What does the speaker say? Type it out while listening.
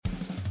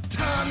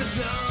tongue is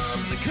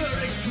numb, the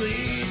current's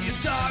clean. Your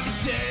dog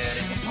is dead,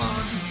 it's a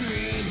Ponzi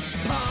screen.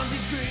 Ponzi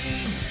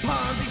screen,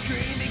 Ponzi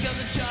screen,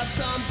 because it's just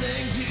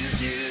something to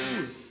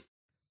do.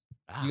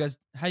 You guys,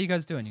 how you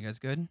guys doing? You guys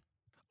good?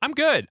 I'm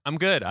good.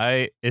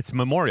 It's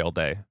Memorial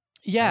Day.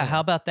 Yeah, how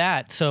about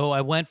that? So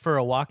I went for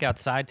a walk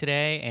outside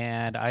today,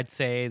 and I'd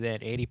say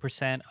that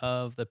 80%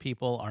 of the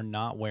people are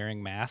not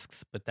wearing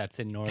masks, but that's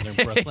in northern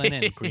Brooklyn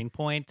and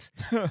Greenpoint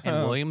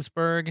and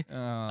Williamsburg.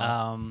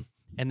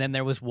 And then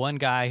there was one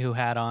guy who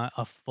had on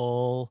a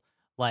full,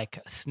 like,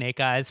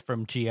 Snake Eyes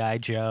from G.I.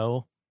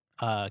 Joe,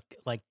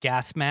 like,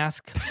 gas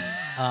mask,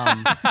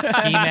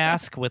 ski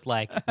mask with,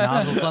 like,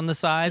 nozzles on the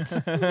sides.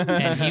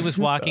 And he was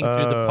walking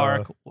through the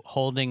park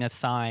holding a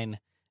sign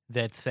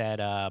that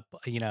said,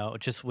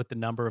 just with the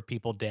number of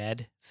people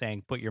dead,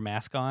 saying, put your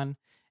mask on.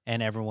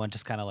 And everyone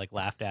just kind of like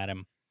laughed at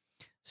him.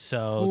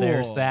 So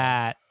There's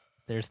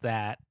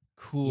that.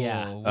 Cool.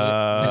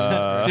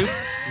 Yeah.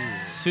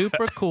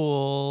 Super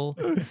cool.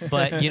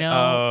 But, what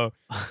are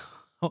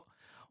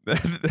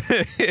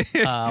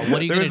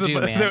you going to do,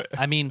 man?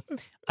 I mean,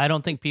 I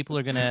don't think people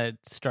are going to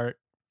start.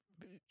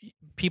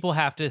 People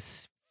have to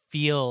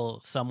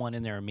feel someone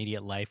in their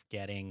immediate life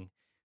getting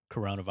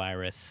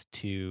coronavirus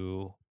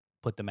to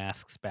put the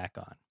masks back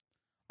on.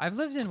 I've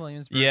lived in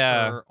Williamsburg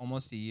for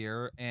almost a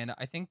year, and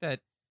I think that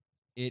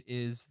it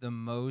is the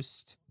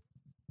most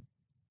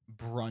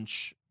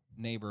brunch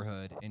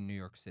neighborhood in New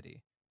York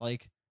City.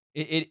 Like,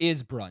 it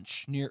is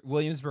brunch.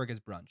 Williamsburg is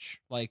brunch.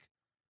 Like,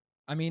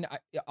 I mean,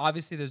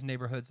 obviously there's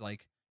neighborhoods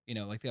like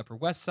the Upper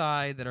West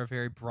Side that are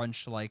very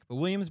brunch-like, but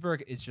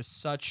Williamsburg is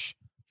just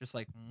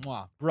like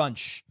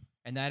brunch,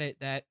 and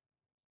that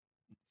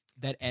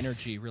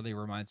energy really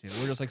reminds me.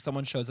 We're just like,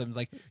 someone shows up and is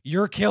like,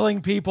 you're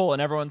killing people,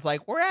 and everyone's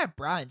like, we're at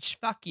brunch,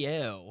 fuck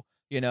you.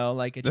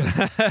 Like it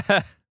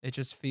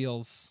just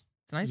feels,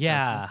 it's nice. Yeah.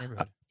 It's a nice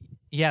neighborhood.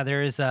 Yeah,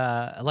 there is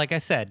like I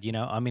said,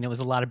 I mean, it was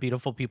a lot of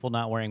beautiful people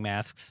not wearing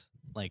masks,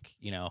 like,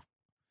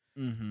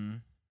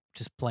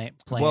 just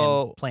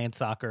playing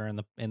soccer on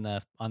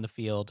the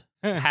field.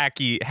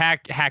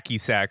 hacky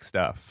sack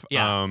stuff.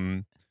 Yeah.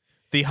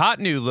 The hot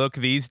new look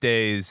these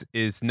days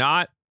is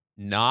not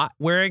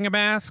wearing a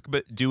mask,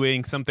 but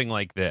doing something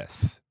like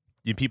this.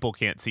 People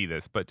can't see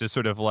this, but just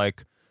sort of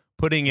like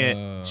putting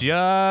it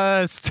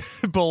just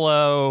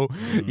below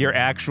your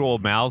actual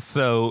mouth,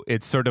 so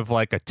it's sort of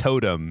like a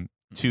totem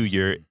to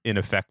your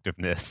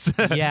ineffectiveness.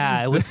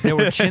 Yeah, there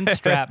were chin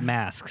strap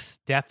masks,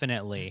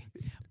 definitely.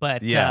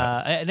 But no,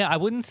 I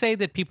wouldn't say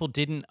that people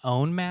didn't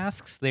own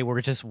masks. They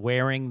were just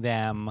wearing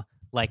them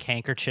like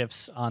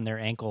handkerchiefs on their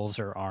ankles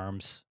or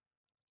arms,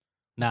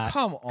 not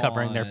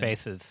covering their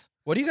faces.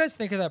 What do you guys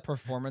think of that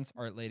performance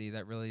art lady,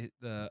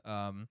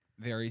 the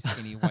very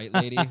skinny white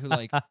lady who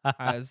like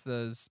has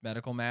those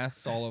medical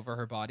masks all over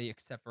her body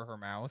except for her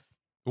mouth?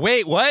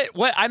 Wait, what?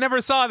 I never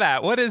saw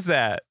that. What is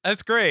that?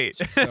 That's great.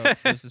 So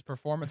there's this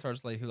performance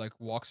artist lady who like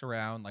walks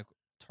around like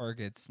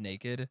Targets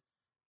naked,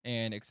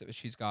 and except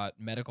she's got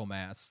medical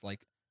masks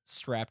like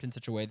strapped in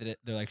such a way that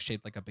they're like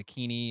shaped like a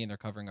bikini, and they're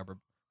covering up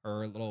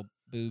her little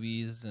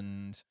boobies,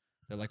 and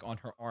they're like on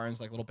her arms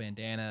like little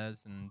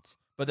bandanas,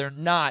 but they're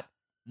not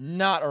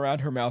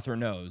around her mouth or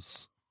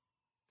nose.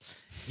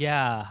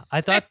 Yeah,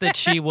 I thought that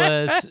she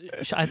was.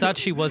 I thought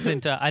she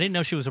wasn't. I didn't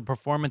know she was a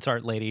performance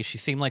art lady. She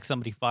seemed like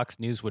somebody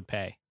Fox News would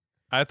pay.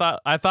 I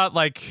thought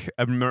like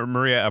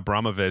Maria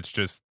Abramovich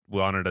just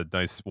wanted a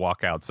nice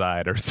walk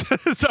outside or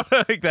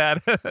something like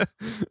that.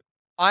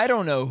 I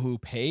don't know who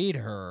paid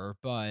her,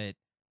 but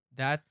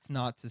that's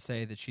not to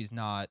say that she's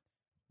not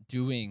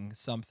doing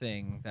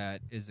something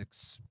that is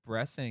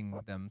expressing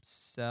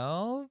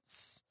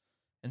themselves.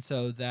 And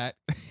so that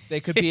they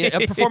could be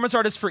a performance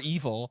artist for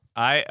evil.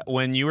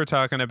 When you were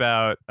talking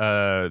about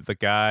the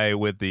guy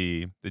with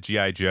the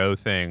G.I. Joe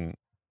thing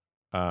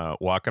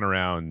walking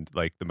around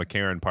like the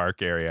McCarran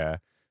Park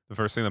area, the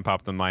first thing that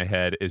popped in my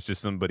head is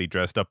just somebody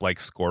dressed up like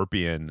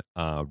Scorpion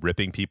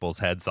ripping people's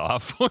heads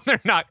off when they're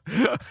not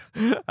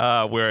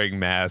wearing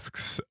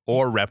masks,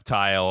 or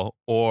Reptile,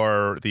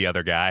 or the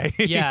other guy.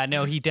 Yeah,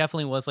 no, he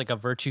definitely was like a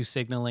virtue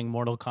signaling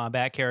Mortal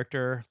Kombat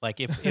character. Like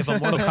if a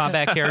Mortal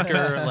Kombat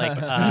character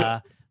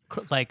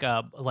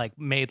like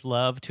made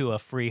love to a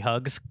free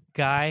hugs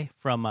guy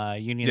from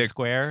Union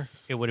Square,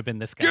 it would have been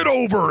this guy. Get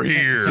over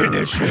here.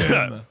 Finish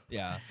him.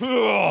 Yeah.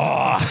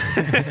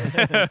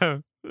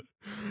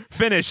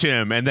 Finish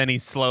him, and then he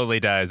slowly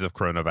dies of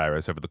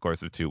coronavirus over the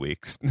course of 2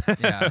 weeks.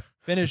 Yeah.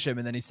 Finish him,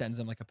 and then he sends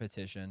him like a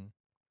petition.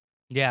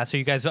 Yeah, so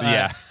you guys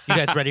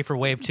ready for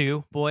wave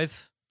 2,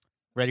 boys?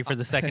 Ready for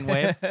the second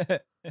wave?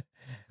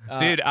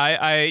 Dude,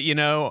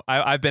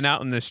 I've been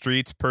out in the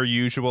streets per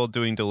usual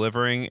doing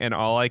delivering, and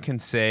all I can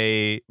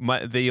say,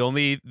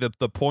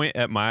 the point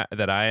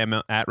that I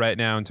am at right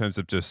now in terms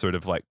of just sort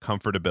of like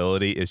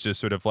comfortability is just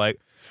sort of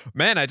like,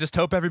 man, I just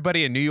hope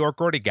everybody in New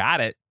York already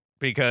got it,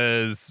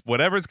 because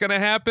whatever's gonna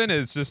happen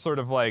is just sort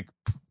of like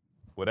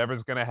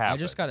whatever's gonna happen. I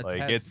just got a like,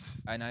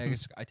 test, and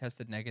I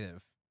tested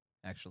negative,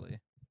 actually.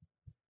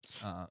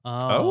 Oh,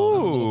 I'm a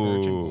little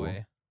virgin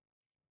boy.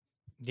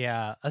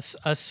 Yeah,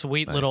 a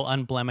sweet little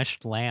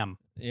unblemished lamb.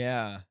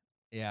 Yeah.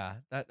 Yeah,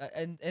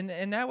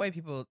 and that way,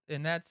 people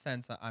in that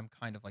sense, I'm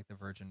kind of like the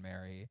Virgin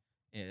Mary,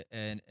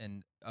 and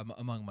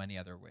among many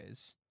other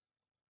ways.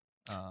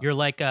 You're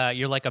like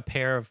a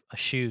pair of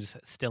shoes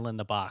still in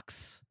the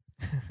box.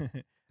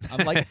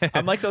 I'm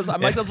like those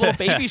little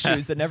baby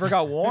shoes that never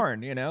got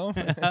worn.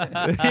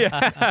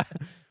 Yeah.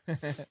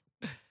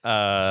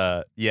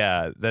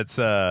 Yeah, that's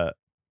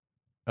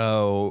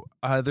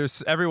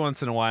there's every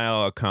once in a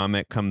while a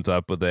comic comes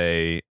up with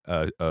a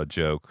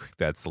joke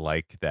that's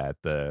like that,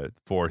 the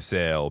for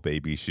sale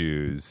baby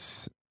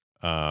shoes.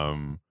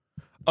 My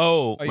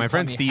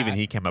friend Steven,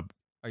 he came up.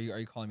 Are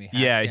you calling me?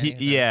 Yeah,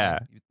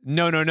 Danny?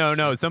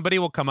 No. Somebody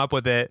will come up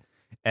with it,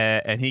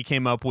 and he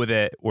came up with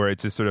it where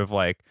it's just sort of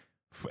like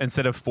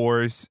instead of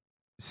for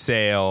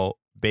sale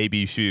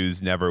baby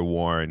shoes never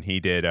worn, he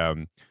did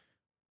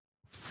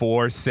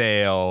for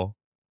sale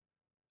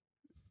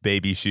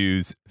baby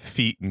shoes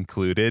feet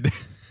included.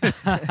 Which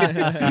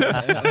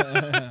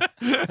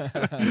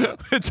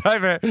I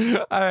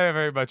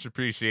very much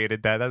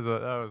appreciated that.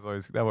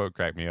 That would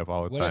crack me up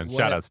all the time.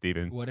 Shout out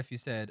Steven. What if you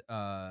said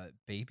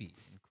baby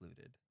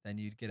included? Then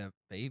you'd get a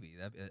baby.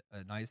 That'd be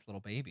a nice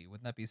little baby.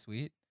 Wouldn't that be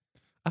sweet?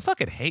 I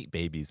fucking hate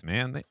babies,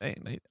 man.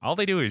 All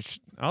they do is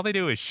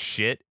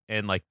shit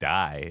and like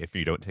die if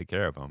you don't take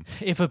care of them.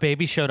 If a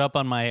baby showed up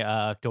on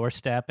my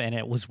doorstep and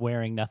it was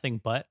wearing nothing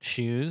but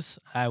shoes,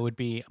 I'd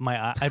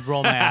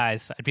roll my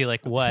eyes. I'd be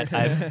like, "What?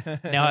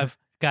 I've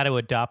got to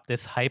adopt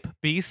this hype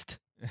beast."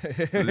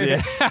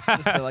 Yeah,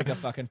 just like a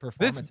fucking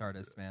performance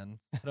artist, man.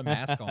 Put a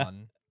mask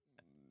on.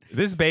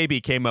 This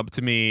baby came up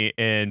to me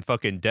in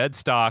fucking dead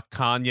stock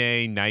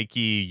Kanye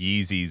Nike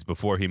Yeezys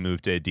before he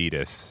moved to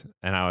Adidas,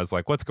 and I was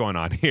like, "What's going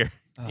on here?"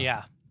 Oh,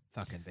 yeah,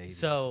 fucking babies.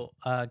 So,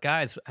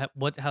 guys,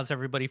 how's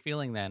everybody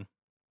feeling then?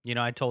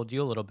 I told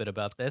you a little bit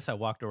about this. I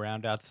walked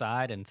around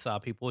outside and saw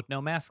people with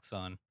no masks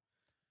on.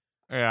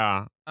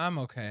 Yeah, I'm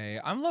okay.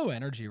 I'm low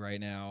energy right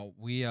now.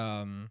 I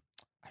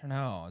don't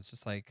know. It's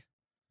just like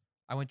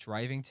I went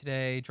driving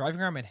today.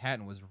 Driving around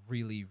Manhattan was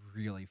really,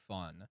 really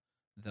fun.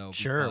 Though,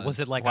 sure, was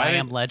it like I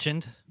Am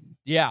Legend?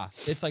 Yeah,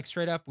 it's like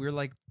straight up. We were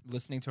like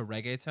listening to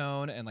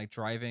reggaeton and like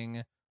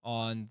driving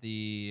on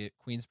the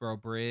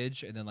Queensboro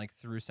Bridge and then like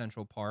through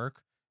Central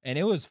Park, and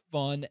it was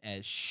fun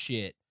as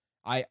shit.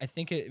 I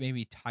think it made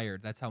me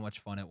tired. That's how much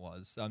fun it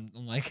was. I'm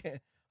like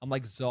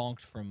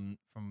zonked from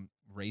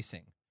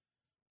racing.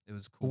 It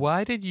was cool.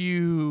 Why did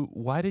you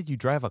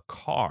drive a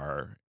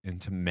car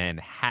into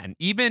Manhattan?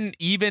 Even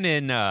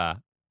in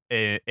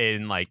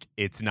like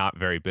it's not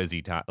very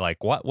busy time.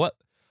 Like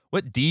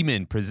what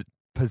demon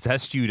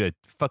possessed you to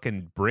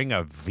fucking bring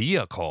a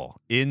vehicle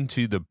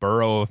into the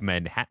borough of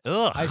Manhattan?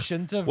 Ugh. I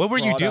shouldn't have. What were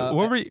you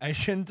doing? I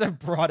shouldn't have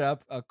brought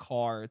up a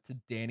car to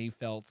Danny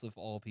Feltz of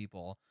all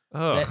people,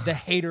 the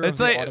hater of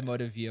the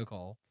automotive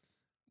vehicle.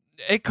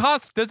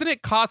 Doesn't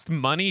it cost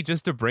money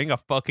just to bring a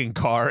fucking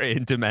car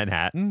into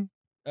Manhattan?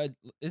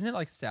 Isn't it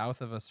like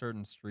south of a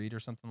certain street or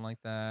something like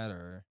that?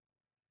 Or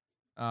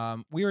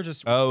we were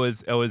just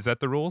is that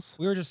the rules?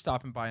 We were just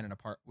stopping by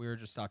We were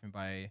just stopping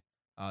by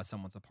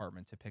someone's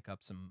apartment to pick up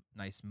some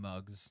nice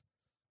mugs,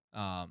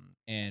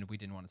 and we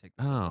didn't want to take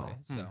the subway,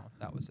 so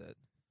that was it.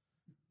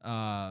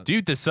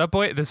 Dude, the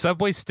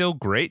subway's still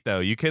great though.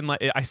 You can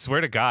I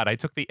swear to God, I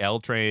took the L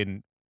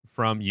train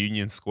from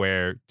Union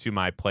Square to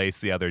my place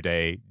the other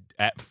day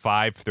at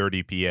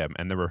 5:30 p.m.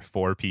 and there were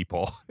 4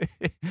 people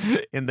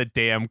in the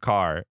damn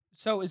car.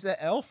 So is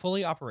the L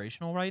fully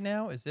operational right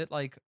now? Is it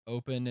like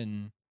open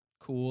and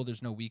cool?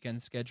 There's no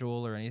weekend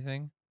schedule or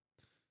anything?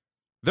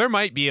 There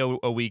might be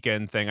a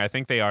weekend thing. I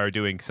think they are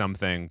doing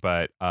something,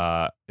 but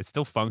it's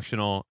still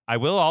functional. I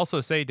will also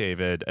say,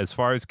 David, as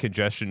far as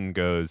congestion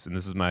goes, and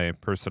this is my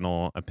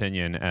personal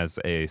opinion as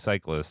a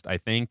cyclist, I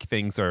think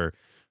things are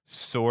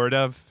sort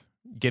of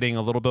getting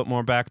a little bit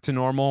more back to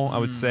normal, I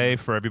would say,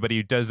 for everybody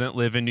who doesn't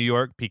live in New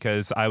York,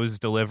 because I was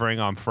delivering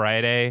on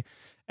Friday,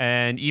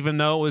 and even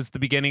though it was the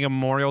beginning of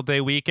Memorial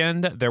Day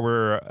weekend, there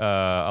were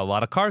a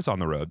lot of cars on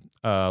the road,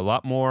 a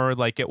lot more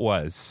like it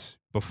was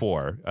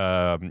before.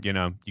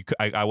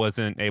 I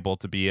wasn't able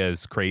to be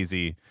as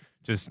crazy,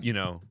 just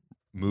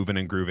moving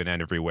and grooving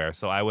everywhere.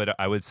 So I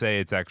would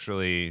say it's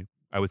actually,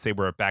 I would say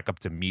we're back up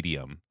to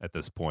medium at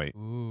this point.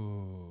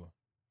 Ooh,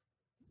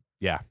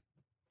 yeah.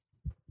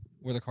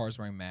 Were the cars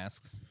wearing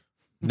masks?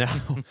 No,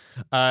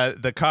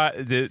 the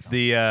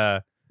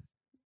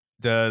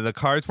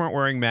cars weren't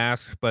wearing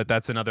masks, but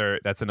that's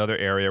another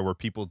area where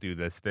people do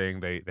this thing.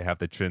 They have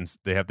the chin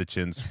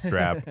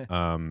strap.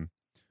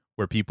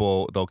 Where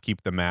they'll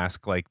keep the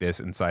mask like this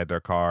inside their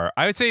car.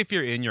 I would say if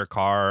you're in your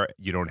car,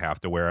 you don't have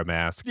to wear a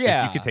mask.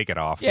 Yeah. You could take it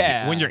off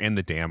when you're in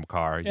the damn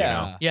car,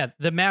 Yeah. Yeah,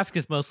 the mask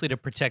is mostly to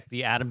protect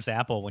the Adam's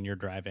apple when you're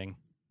driving.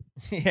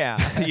 Yeah.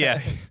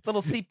 Yeah.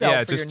 Little seatbelt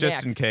Yeah, for your just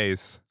neck. in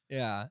case.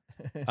 Yeah.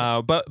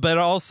 But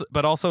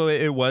also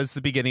it was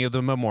the beginning of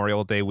the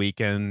Memorial Day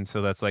weekend,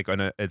 so that's like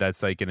an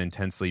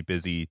intensely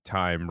busy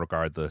time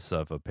regardless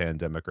of a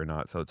pandemic or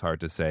not, so it's hard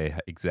to say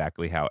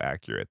exactly how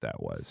accurate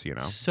that was,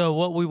 So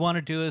what we want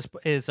to do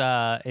is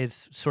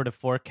sort of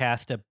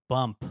forecast a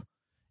bump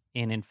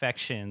in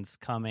infections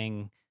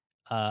coming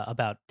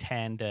about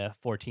 10 to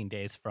 14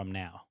 days from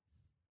now.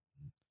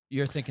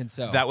 You're thinking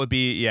so? That would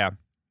be yeah.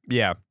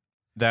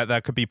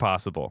 That could be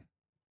possible.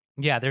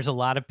 Yeah, there's a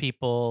lot of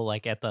people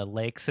like at the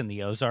lakes in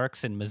the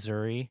Ozarks in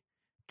Missouri,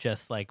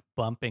 just like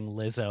bumping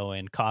Lizzo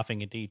and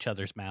coughing into each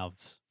other's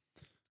mouths.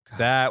 God.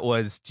 That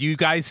was. You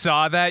guys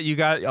saw that? You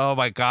got. Oh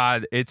my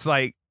God! It's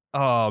like.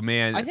 Oh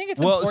man. I think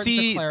it's important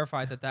to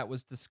clarify that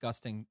was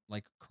disgusting,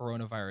 like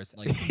coronavirus,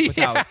 like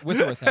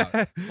with or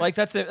without. Like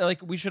that's it.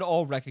 Like we should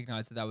all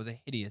recognize that was a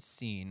hideous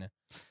scene.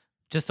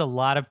 Just a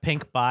lot of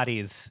pink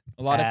bodies.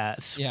 A lot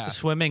of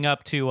swimming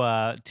up to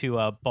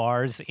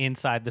bars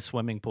inside the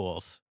swimming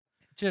pools.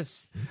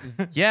 Just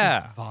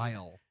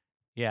vile.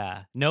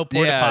 Yeah, no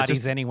porta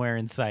potties anywhere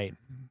in sight.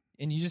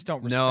 And you just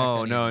don't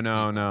respect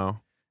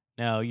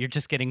No. You're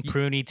just getting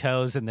pruny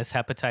toes in this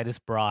hepatitis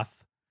broth.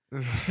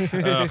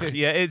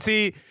 Yeah,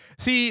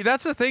 see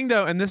that's the thing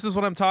though, and this is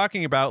what I'm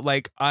talking about.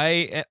 Like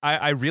I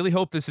really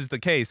hope this is the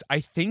case.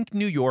 I think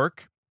New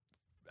York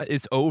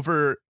is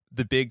over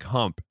the big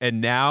hump,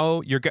 and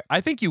now I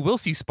think you will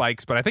see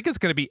spikes, but I think it's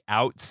going to be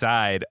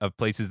outside of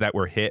places that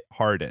were hit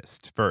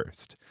hardest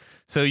first.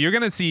 So you're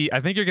going to see, I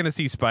think you're going to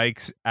see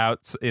spikes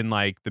out in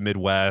like the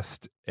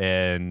Midwest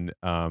and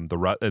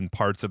and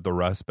parts of the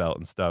Rust Belt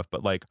and stuff.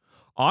 But like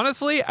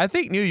honestly, I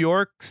think New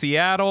York,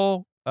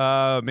 Seattle,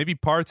 maybe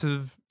parts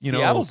of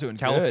Seattle's doing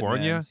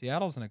California. Good, man.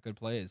 Seattle's in a good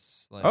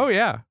place. Like, oh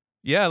yeah.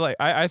 Like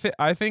I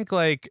think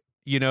like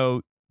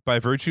by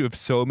virtue of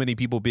so many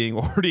people being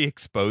already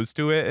exposed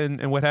to it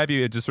and what have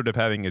you, it just sort of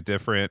having a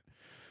different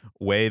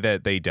way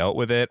that they dealt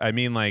with it. I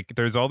mean, like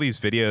there's all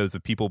these videos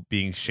of people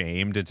being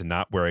shamed into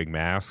not wearing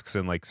masks,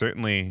 and like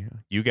certainly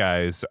you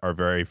guys are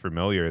very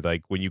familiar.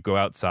 Like when you go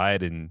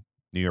outside in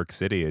New York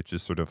City, it's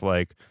just sort of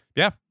like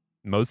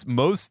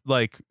most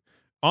like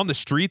on the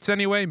streets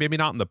anyway, maybe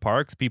not in the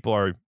parks, people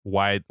are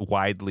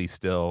widely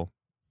still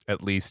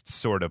at least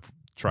sort of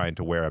trying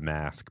to wear a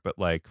mask, but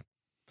like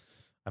I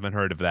haven't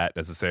heard of that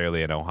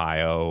necessarily in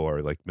Ohio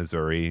or like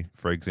Missouri,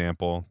 for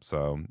example.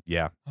 So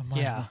yeah.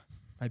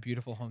 My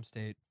beautiful home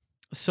state.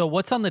 So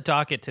what's on the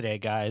docket today,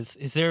 guys?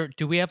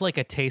 Do we have like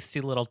a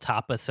tasty little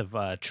tapas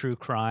of true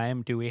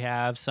crime? Do we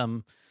have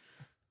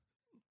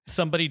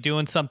somebody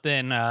doing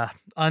something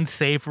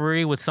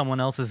unsavory with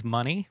someone else's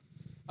money?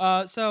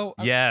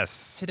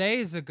 Yes. Today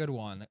is a good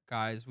one,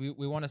 guys. We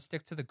want to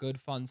stick to the good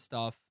fun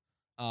stuff.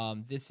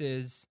 This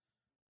is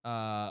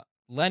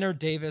Leonard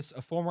Davis,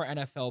 a former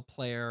NFL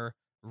player,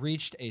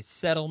 reached a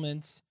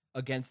settlement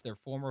against their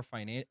former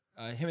him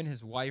and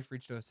his wife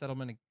reached a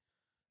settlement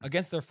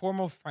against their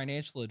former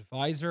financial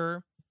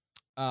advisor.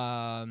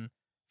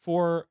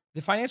 For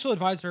the financial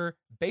advisor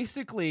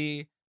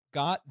basically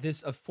got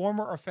a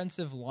former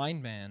offensive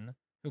lineman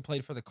who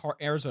played for the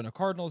Arizona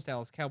Cardinals,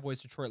 Dallas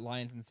Cowboys, Detroit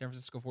Lions, and the San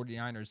Francisco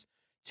 49ers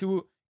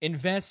to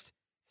invest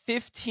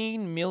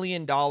 $15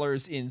 million in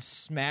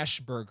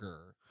Smashburger.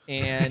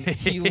 And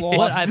he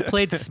lost. I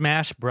played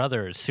Smash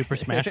Brothers, Super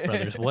Smash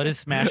Brothers. What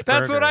is Smashburger?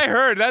 That's what I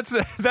heard. That's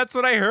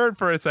what I heard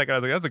for a second. I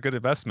was like, that's a good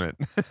investment.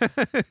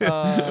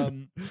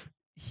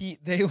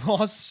 They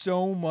lost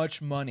so much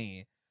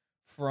money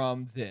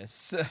from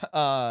this.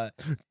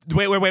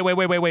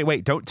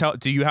 Wait. Don't tell.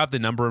 Do you have the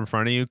number in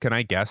front of you? Can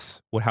I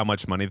guess how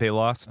much money they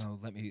lost? Oh,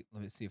 let me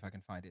see if I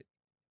can find it.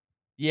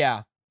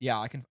 Yeah,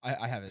 I can.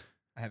 I have it.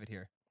 I have it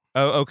here.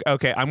 Oh,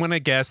 okay. I'm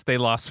gonna guess they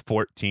lost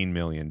 $14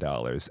 million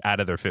out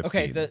of their 15.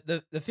 Okay,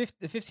 the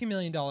 $15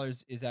 million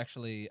is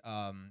actually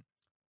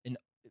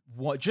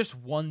just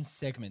one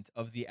segment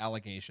of the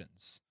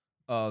allegations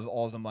of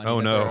all the money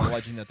they're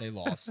alleging that they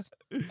lost.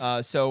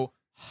 So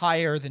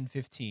higher than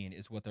 15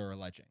 is what they're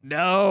alleging.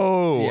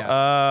 No.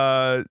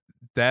 Yeah.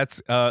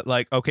 That's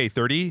like okay,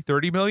 30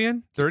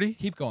 million? 30?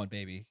 Keep going,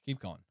 baby. Keep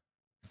going.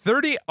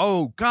 30?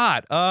 Oh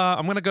God.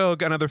 I'm gonna go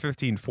another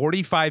 15.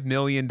 $45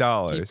 million. Keep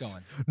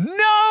going.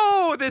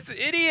 No, this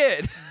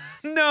idiot.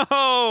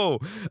 No.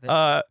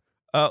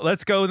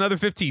 Let's go another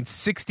 15.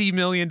 $60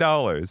 million.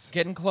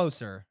 Getting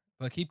closer,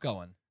 but keep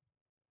going.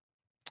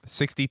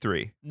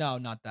 63. No,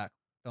 not that.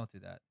 Don't do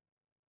that.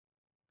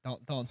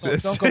 Don't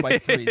go by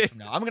threes from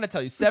now. I'm gonna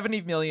tell you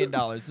 $70 million.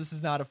 This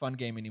is not a fun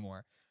game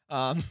anymore.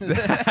 They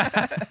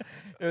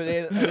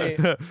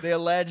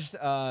alleged.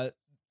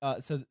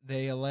 So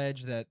they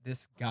allege that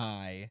this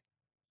guy,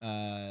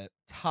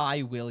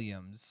 Ty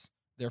Williams,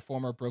 their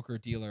former broker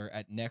dealer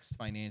at Next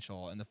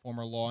Financial and the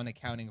former law and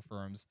accounting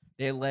firms,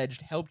 they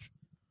alleged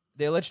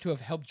to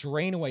have helped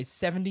drain away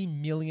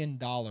 $70 million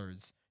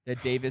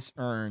that Davis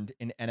earned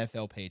in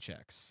NFL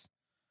paychecks.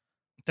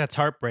 That's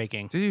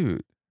heartbreaking,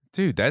 dude.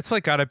 That's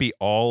like got to be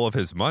all of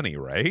his money,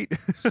 right?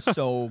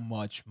 So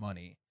much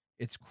money.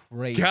 It's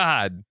crazy.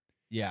 God.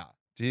 Yeah.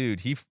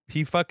 Dude, he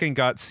fucking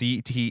got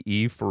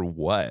CTE for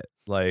what?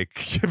 Like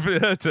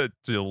to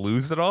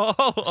lose it all?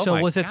 Oh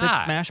so was it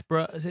God.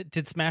 that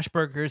did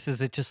Smashburgers,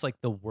 is it just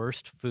like the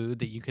worst food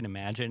that you can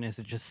imagine? Is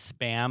it just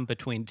spam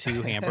between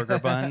two hamburger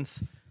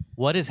buns?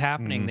 What is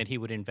happening that he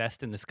would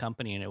invest in this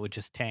company and it would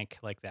just tank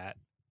like that?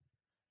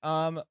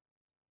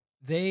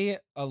 They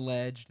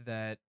alleged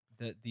that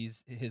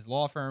his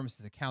law firms,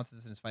 his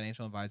accountants, and his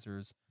financial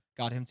advisors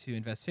got him to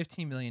invest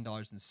 $15 million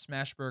in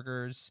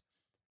Smashburgers.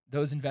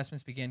 Those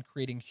investments began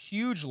creating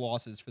huge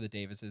losses for the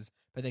Davises,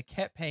 but they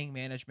kept paying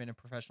management and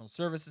professional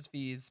services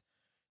fees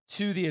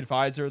to the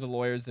advisor, the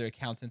lawyers, their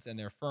accountants, and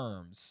their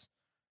firms.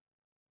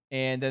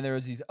 And then there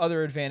was these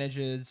other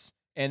advantages.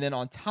 And then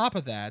on top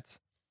of that,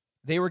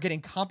 they were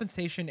getting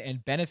compensation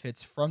and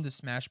benefits from the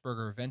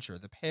Smashburger venture.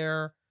 The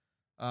pair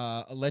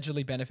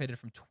allegedly benefited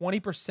from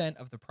 20%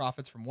 of the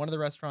profits from one of the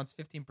restaurants,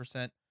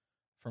 15%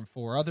 from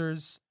 4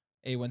 others,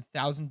 a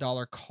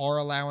 $1,000 car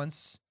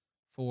allowance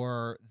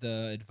for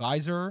the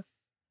advisor,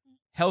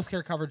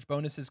 healthcare coverage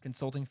bonuses,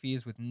 consulting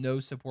fees with no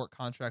support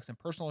contracts, and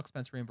personal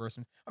expense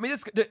reimbursements. I mean,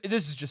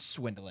 this is just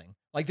swindling.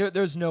 Like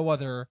there's no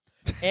other.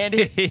 And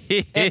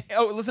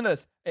listen to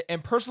this.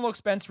 And personal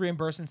expense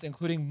reimbursements,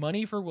 including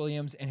money for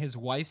Williams and his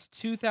wife's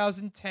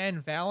 2010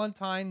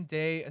 Valentine's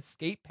Day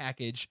escape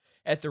package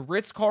at the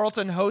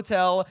Ritz-Carlton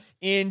Hotel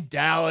in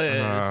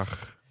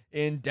Dallas.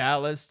 In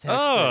Dallas,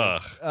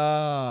 Texas.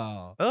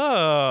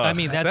 I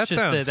mean,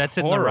 that's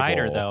in the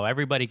rider horrible. though.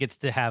 Everybody gets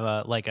to have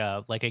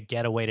a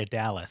getaway to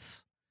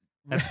Dallas.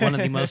 That's one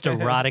of the most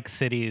erotic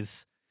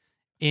cities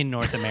in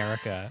North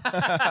America.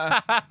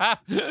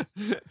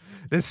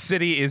 This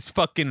city is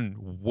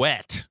fucking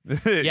wet.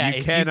 Yeah, you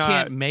if cannot... you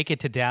can't make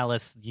it to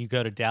Dallas, you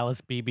go to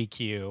Dallas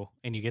BBQ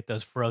and you get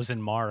those frozen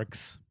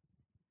marks.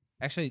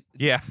 Actually,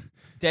 Yeah.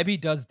 Debbie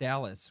Does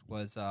Dallas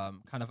was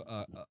kind of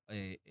a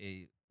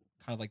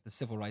kind of like the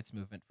civil rights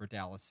movement for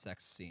Dallas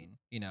sex scene.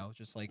 You know,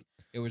 just like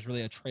it was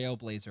really a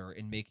trailblazer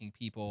in making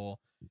people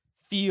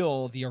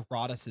feel the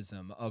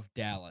eroticism of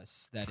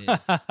Dallas. That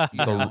is,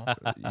 you know,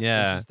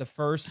 Yeah. this was the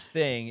first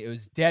thing. It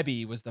was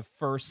Debbie was the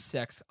first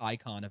sex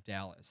icon of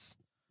Dallas.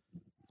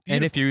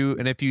 And if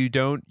you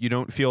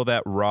don't feel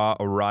that raw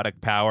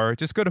erotic power,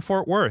 just go to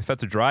Fort Worth.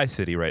 That's a dry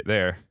city right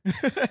there.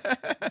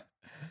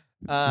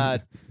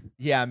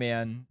 Yeah,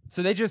 man.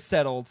 So they just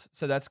settled.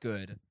 So that's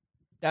good.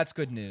 That's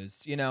good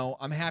news. You know,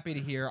 I'm happy to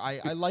hear.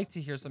 I like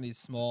to hear some of these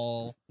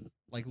small,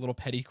 like little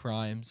petty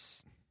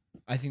crimes.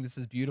 I think this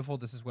is beautiful.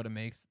 This is what it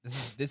makes.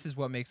 This is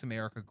what makes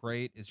America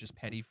great. Is just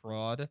petty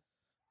fraud.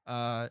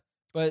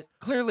 But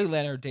clearly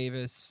Leonard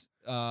Davis,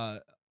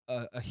 a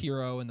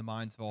hero in the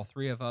minds of all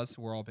three of us.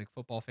 We're all big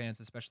football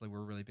fans, especially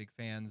we're really big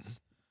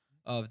fans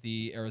of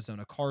the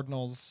Arizona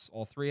Cardinals,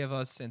 all three of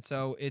us. And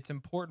so it's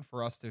important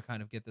for us to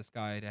kind of get this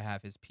guy to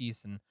have his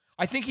piece. And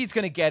I think he's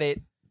going to get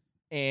it.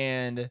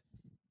 And,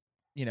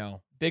 you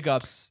know, big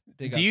ups.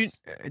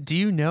 Do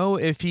you know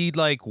if he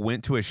like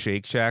went to a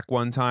Shake Shack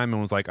one time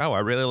and was like, "Oh, I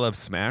really love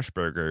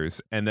Smashburgers,"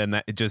 and then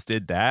that just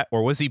did that,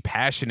 or was he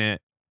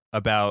passionate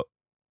about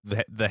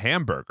the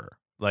hamburger?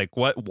 Like,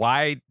 what?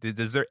 Why?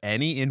 Is there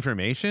any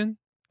information?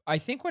 I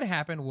think what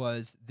happened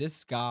was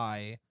this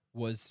guy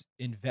was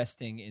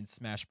investing in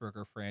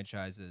Smashburger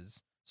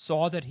franchises,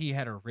 saw that he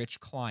had a rich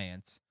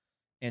client,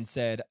 and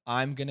said,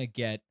 "I'm gonna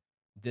get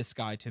this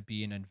guy to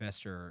be an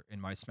investor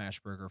in my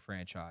Smashburger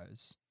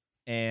franchise."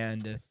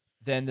 And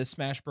then the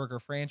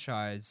Smashburger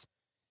franchise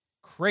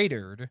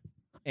cratered,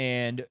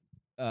 and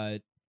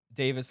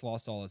Davis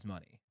lost all his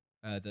money.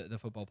 The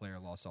football player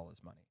lost all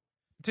his money.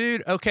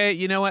 Dude, okay,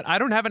 you know what? I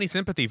don't have any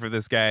sympathy for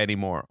this guy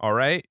anymore, all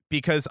right?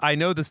 Because I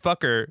know this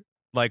fucker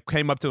like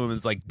came up to him and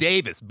was like,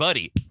 "Davis,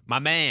 buddy, my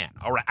man,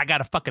 all right, I got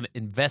a fucking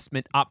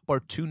investment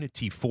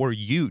opportunity for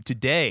you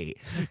today.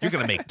 You're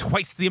going to make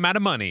twice the amount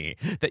of money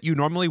that you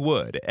normally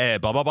would." Blah,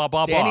 blah, blah,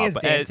 blah, Danny blah. is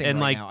dancing and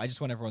right like, now. I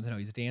just want everyone to know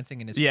he's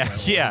dancing in his Yeah, chair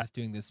while yeah. he's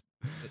doing this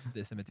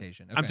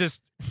imitation. Okay.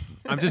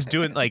 I'm just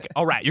doing like,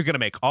 "All right, you're going to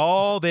make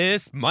all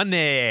this money."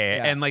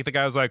 Yeah. And like the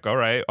guy was like, all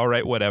right,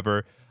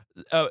 whatever.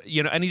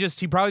 You know, and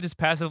he probably just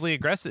passively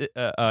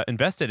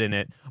invested in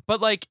it. But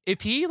like,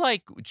 if he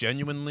like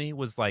genuinely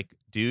was like,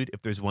 "Dude,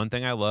 if there's one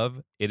thing I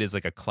love, it is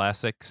like a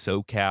classic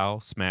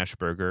SoCal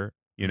Smashburger."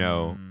 You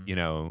know,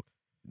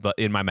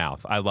 in my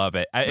mouth, I love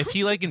it. If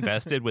he like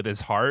invested with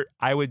his heart,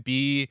 I would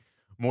be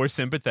more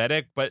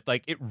sympathetic. But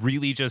like, it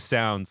really just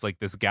sounds like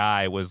this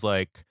guy was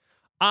like,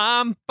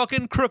 "I'm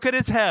fucking crooked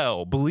as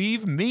hell,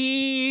 believe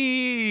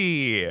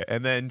me."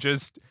 And then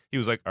he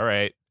was like, "All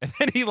right." And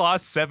then he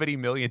lost $70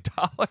 million.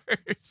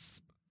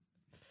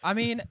 I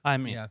mean,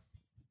 yeah.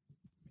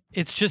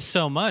 It's just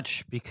so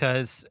much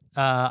because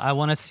I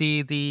want to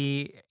see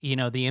the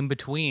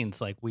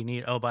in-betweens. Like we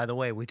need, oh, by the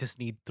way, we just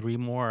need 3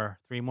 more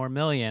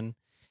million,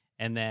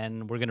 and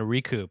then we're going to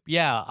recoup.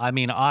 Yeah, I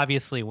mean,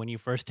 obviously when you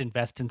first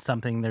invest in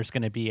something, there's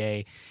going to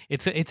be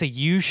it's a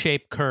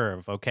U-shaped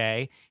curve,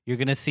 okay? You're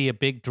going to see a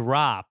big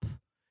drop,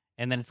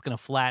 and then it's going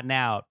to flatten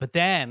out. But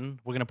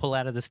then we're going to pull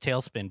out of this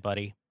tailspin,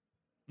 buddy.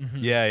 Mm-hmm.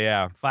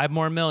 Yeah. 5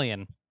 more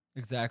million.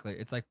 Exactly.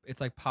 It's like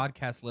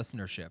podcast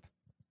listenership.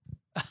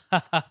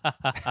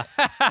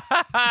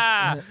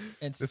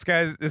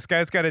 This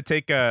guy's got to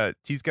take a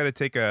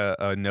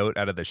note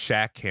out of the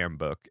Shaq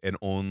handbook and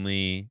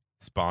only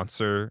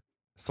sponsor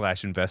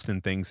 / invest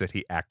in things that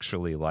he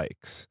actually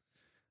likes,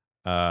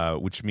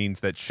 which means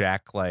that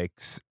Shaq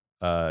likes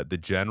the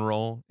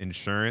general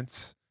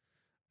insurance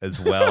as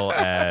well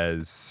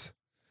as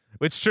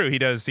Which true, he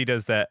does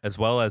that, as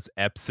well as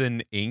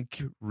Epson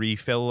ink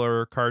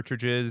refiller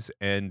cartridges,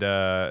 and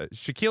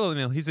Shaquille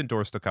O'Neal, he's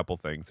endorsed a couple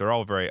things. They're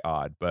all very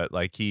odd, but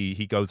like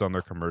he goes on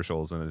their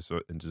commercials and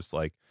just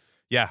like,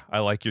 yeah, I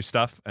like your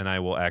stuff, and I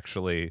will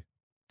actually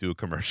do a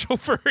commercial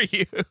for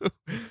you.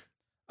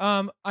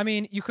 I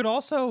mean, you could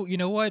also, you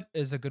know what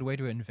is a good way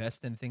to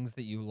invest in things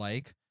that you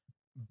like?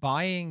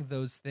 Buying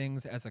those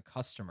things as a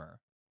customer.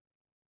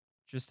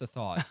 Just a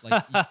thought.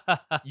 Like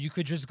you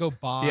could just go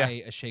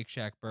buy a Shake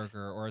Shack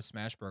burger or a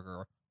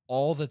Smashburger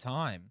all the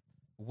time,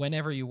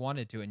 whenever you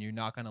wanted to, and you're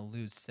not going to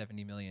lose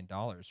 $70 million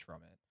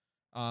from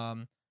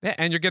it. Yeah,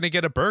 and you're gonna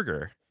get a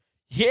burger.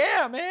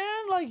 Yeah,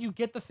 man. Like you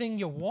get the thing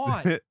you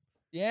want.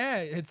 Yeah,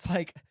 it's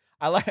like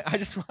I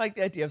just like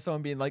the idea of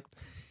someone being like,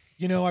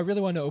 you know, I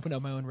really want to open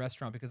up my own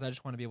restaurant because I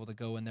just want to be able to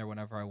go in there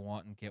whenever I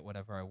want and get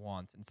whatever I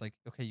want. And it's like,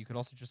 okay, you could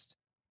also just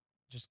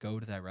go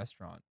to that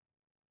restaurant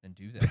and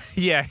do that.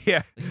 Yeah.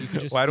 Like you could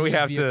just, why do we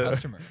have be to? A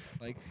customer?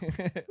 Like,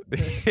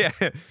 yeah,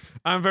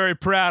 I'm very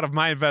proud of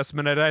my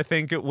investment, and I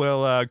think it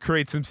will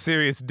create some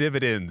serious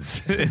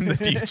dividends in the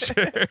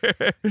future.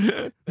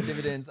 The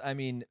dividends. I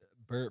mean,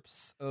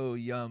 burps. Oh,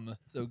 yum.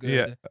 So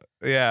good.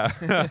 Yeah.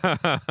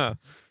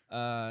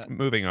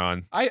 Moving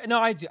on.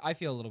 I do. I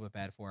feel a little bit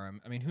bad for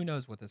him. I mean, who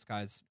knows what this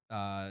guy's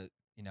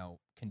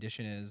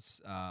condition is.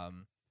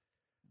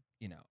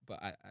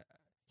 But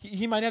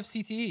he might have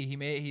CTE. He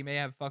may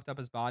have fucked up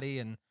his body,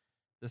 and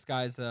this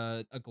guy's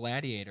a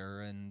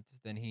gladiator, and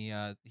then he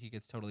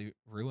gets totally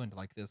ruined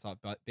like this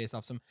based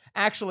off some.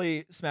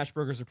 Actually, smash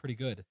burgers are pretty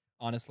good.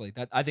 Honestly,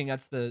 I think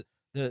that's the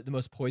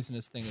most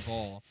poisonous thing of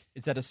all.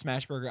 Is that a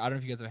smash burger? I don't know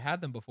if you guys have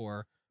had them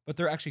before, but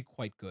they're actually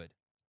quite good.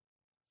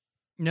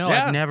 No,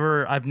 Yeah.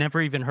 I've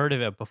never even heard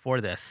of it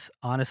before this,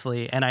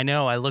 honestly. And I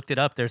know I looked it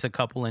up. There's a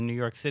couple in New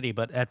York City,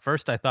 but at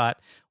first I thought,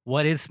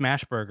 what is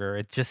Smashburger?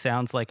 It just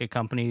sounds like a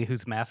company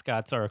whose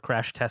mascots are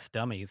crash test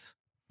dummies.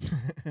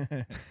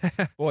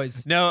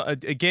 Boys. No,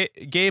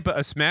 Gabe,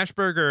 a smash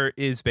burger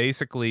is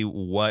basically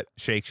what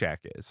Shake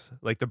Shack is.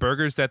 Like the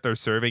burgers that they're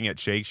serving at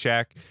Shake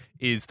Shack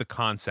is the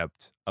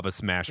concept of a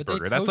smash But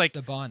burger. they That's toast like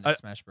the bun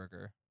at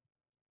Smashburger.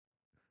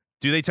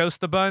 Do they toast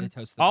the bun? They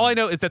toast the All bun. I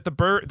know is that the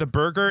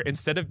burger,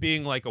 instead of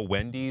being like a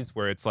Wendy's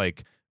where it's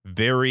like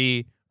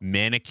very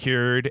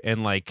manicured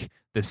and like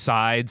the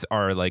sides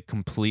are like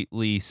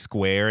completely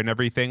square and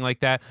everything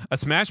like that, a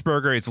smash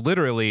burger is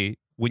literally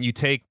when you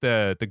take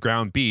the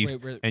ground beef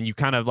and you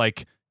kind of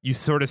like you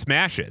sort of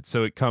smash it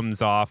so it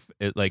comes off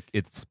it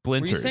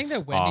splinters. Were you saying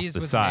that Wendy's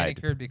off the was side.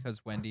 manicured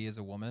because Wendy is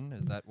a woman?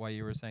 Is that why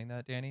you were saying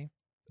that, Danny?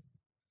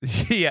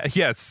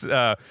 Yes.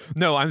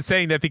 No, I'm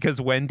saying that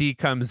because Wendy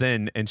comes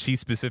in and she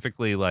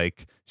specifically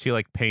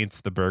she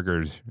paints the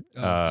burgers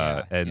with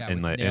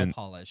like nail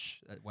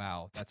polish.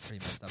 Wow, that's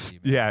pretty messed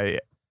up. Yeah.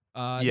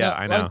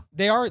 I know.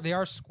 They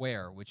are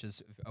square, which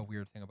is a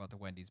weird thing about the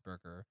Wendy's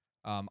burger.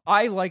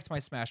 I liked my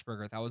smash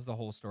burger. That was the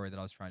whole story that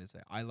I was trying to say.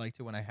 I liked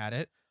it when I had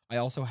it. I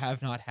also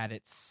have not had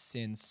it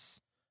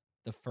since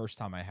the first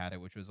time I had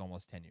it, which was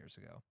almost 10 years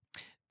ago.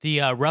 The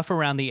rough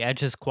around the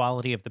edges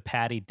quality of the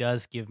patty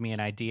does give me an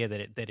idea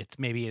that it's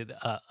maybe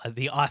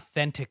the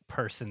authentic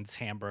person's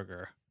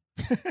hamburger.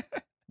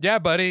 Yeah,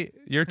 buddy,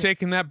 you're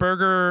taking that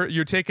burger,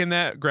 you're taking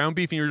that ground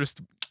beef, and you're just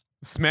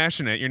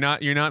smashing it. You're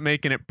not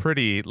making it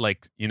pretty,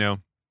 pushing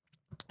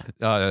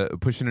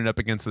it up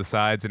against the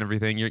sides and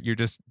everything. You're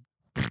just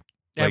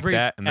every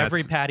that. And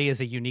every patty is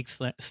a unique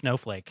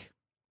snowflake.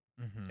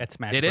 Mm-hmm. At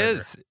Smashburger. It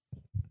is.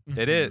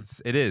 It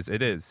is. It is.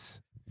 It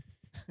is.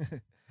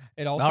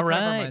 It also kind of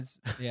reminds,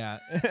 yeah.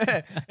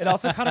 It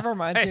also kind of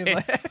reminds me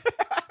of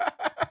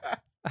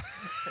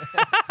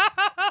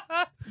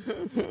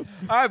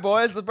all right,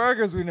 boys, the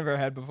burgers we never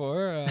had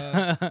before.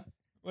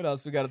 What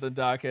else we got at the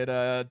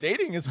docket?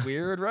 Dating is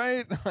weird,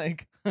 right?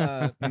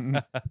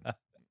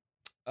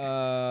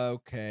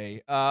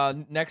 Okay.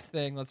 Next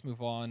thing, let's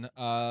move on.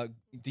 The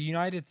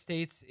United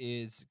States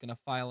is gonna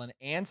file an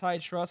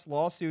antitrust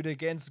lawsuit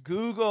against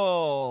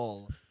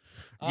Google.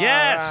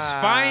 Yes,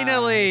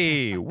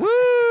 finally.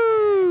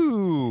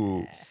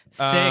 Woo!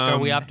 Sick. Are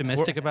we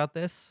optimistic about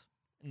this?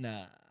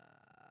 Nah.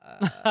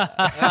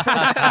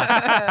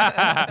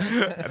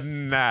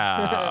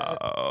 No.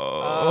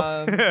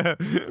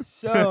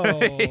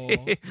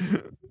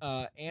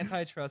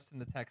 Antitrust in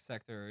the tech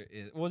sector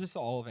is just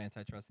all of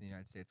antitrust in the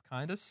United States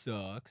kind of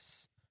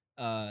sucks.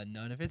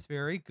 None of it's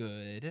very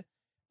good.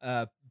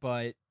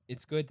 But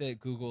it's good that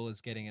Google is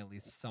getting at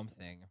least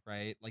something,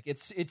 right? Like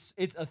it's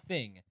a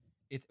thing.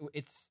 It's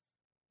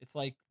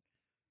like,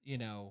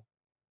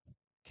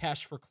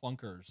 cash for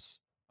clunkers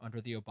under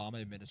the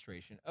Obama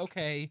administration.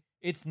 Okay,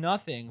 it's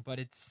nothing, but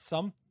it's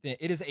something.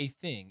 It is a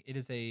thing. It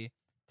is a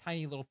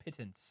tiny little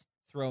pittance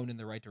thrown in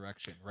the right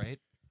direction, right?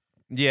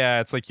 Yeah,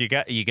 it's like you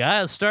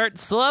gotta start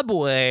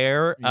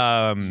somewhere.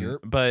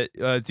 But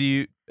do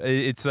you?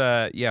 It's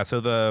So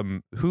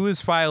the who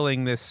is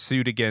filing this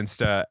suit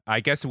against?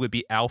 I guess it would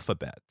be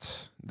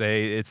Alphabet.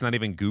 It's not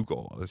even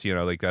Google. It's,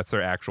 that's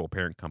their actual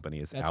parent company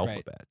is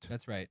Alphabet. Right.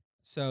 That's right.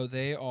 So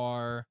they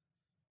are.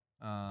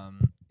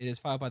 It is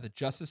filed by the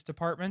Justice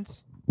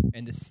Department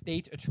and the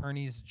state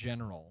attorneys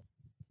general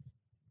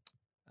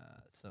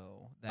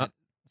So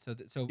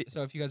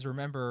if you guys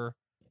remember,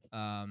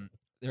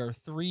 there are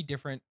 3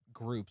 different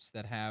groups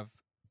that have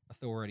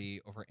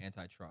authority over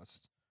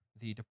antitrust: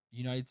 the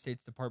United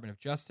States Department of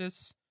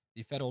Justice,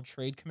 the Federal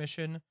Trade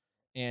Commission,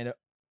 and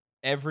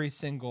every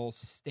single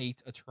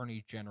state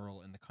attorney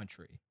general in the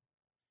country.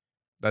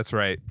 That's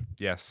right.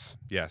 Yes.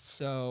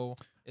 So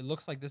it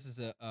looks like this is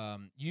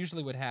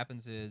usually what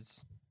happens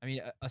is, I mean,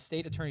 a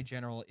state attorney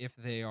general, if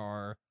they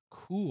are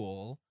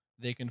cool,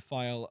 they can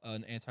file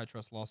an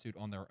antitrust lawsuit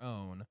on their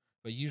own.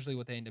 But usually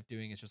what they end up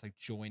doing is just like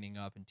joining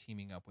up and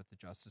teaming up with the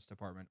Justice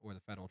Department or the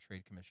Federal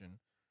Trade Commission.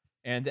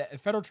 And the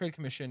Federal Trade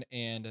Commission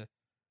and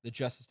the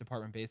Justice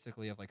Department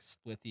basically have like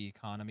split the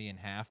economy in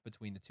half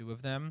between the two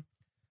of them.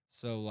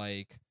 So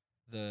like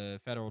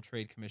the Federal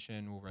Trade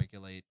Commission will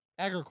regulate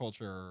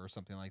agriculture or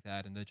something like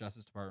that, and the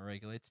Justice Department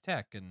regulates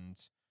tech, and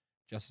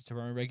Justice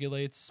Department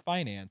regulates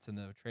finance, and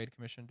the Trade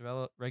Commission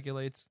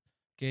regulates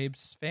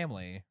Gabe's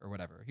family or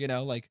whatever. You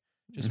know, like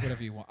just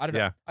whatever you want. I don't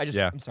know.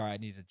 I'm sorry, I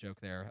needed a joke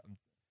there.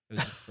 It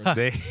was just the first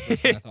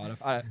thing I thought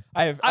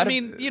of. I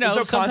mean, you know,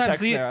 no sometimes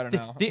context there. I don't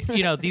know.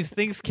 you know, these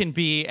things can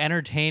be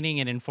entertaining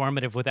and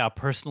informative without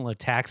personal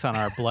attacks on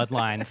our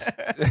bloodlines.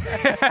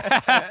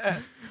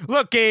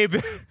 Look, Gabe.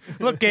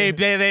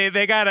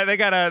 They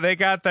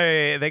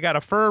got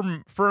a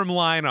firm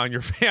line on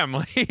your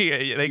family.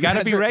 They got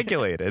to be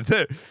regulated.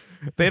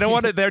 They don't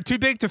want it. They're too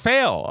big to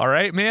fail. All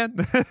right, man.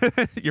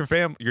 Your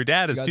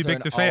dad is too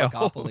big to fail.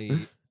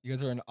 You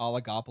guys are an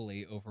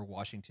oligopoly over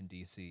Washington,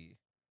 D.C.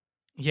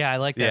 Yeah, I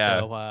like that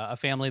though. A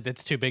family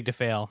that's too big to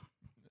fail.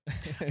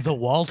 The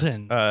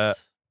Waltons.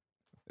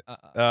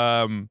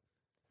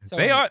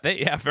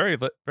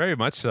 Very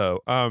much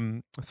so.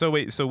 So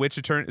wait, so which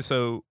attorney?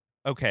 So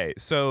okay,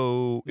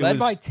 so it led was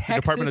by the Texas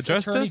Department of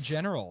Justice? Attorney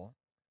General.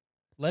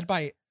 Led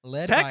by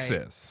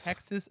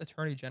Texas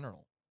Attorney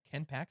General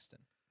Ken Paxton.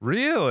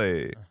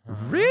 Really,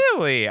 Uh-huh.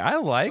 really, I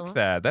like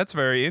that. That's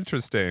very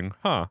interesting,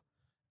 huh?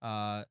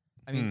 I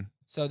mean,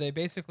 so they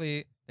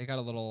got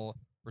a little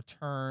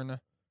return.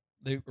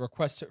 They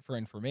request it for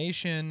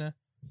information.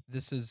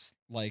 This is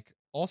like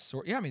all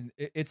sort. Yeah, I mean,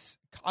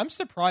 I'm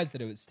surprised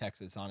that it was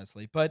Texas,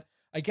 honestly, but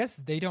I guess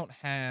they don't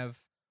have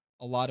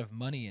a lot of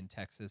money in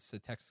Texas, so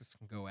Texas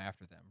can go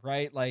after them,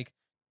 right? Like,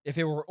 if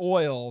it were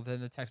oil, then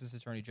the Texas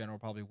Attorney General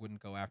probably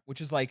wouldn't go after. Which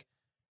is like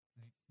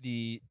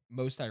the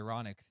most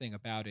ironic thing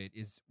about it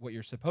is what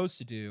you're supposed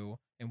to do,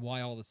 and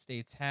why all the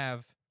states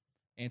have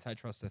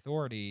antitrust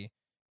authority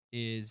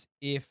is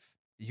if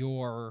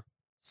your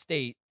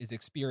state is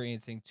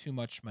experiencing too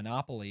much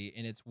monopoly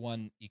in its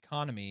one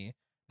economy,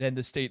 then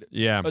the state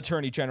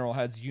attorney general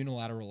has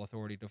unilateral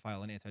authority to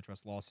file an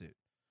antitrust lawsuit,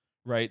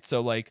 right? So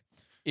like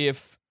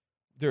if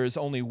there's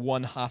only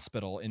one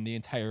hospital in the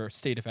entire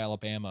state of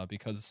Alabama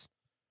because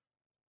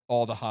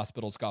all the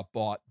hospitals got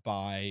bought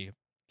by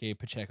Gabe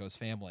Pacheco's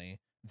family,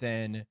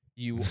 then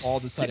you all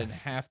of a sudden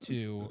have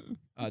to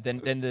then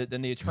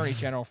the attorney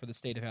general for the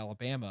state of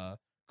Alabama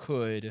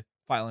could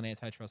file an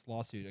antitrust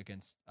lawsuit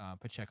against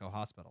Pacheco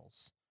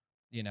hospitals,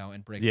 you know,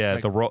 and break. Yeah,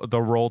 the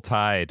roll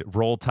tide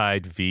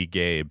v.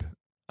 Gabe.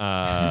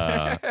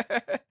 That's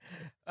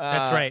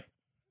right.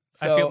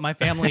 So, I feel my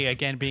family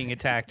again being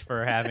attacked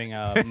for having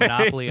a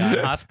monopoly on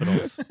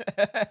hospitals.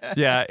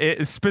 Yeah,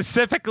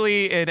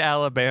 specifically in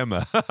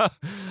Alabama.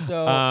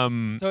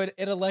 So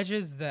it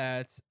alleges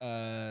that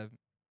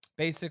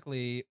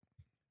basically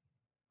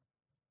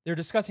they're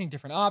discussing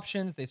different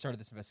options. They started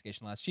this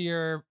investigation last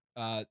year.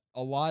 A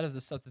lot of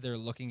the stuff that they're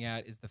looking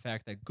at is the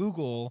fact that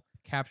Google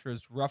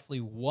captures roughly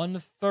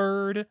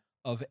 1/3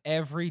 of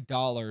every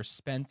dollar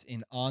spent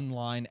in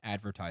online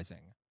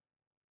advertising.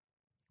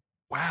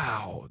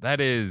 Wow, that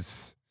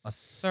is a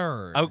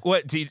third.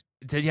 What did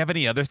you have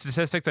any other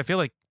statistics? I feel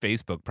like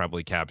Facebook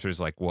probably captures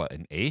like what,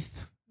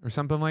 1/8 or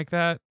something like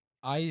that.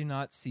 I do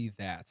not see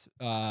that.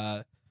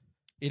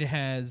 It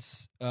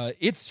has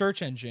its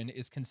search engine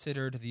is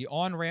considered the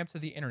on-ramp to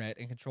the internet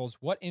and controls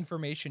what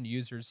information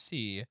users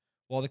see,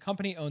 while the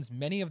company owns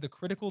many of the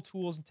critical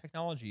tools and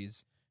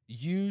technologies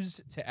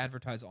used to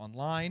advertise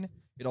online.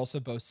 It also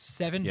boasts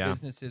 7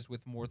 businesses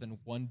with more than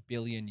 1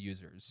 billion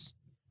users.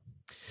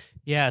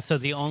 Yeah, so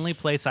the only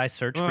place I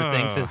search for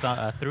things is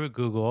through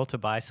Google to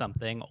buy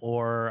something,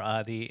 or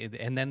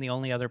and then the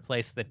only other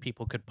place that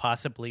people could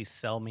possibly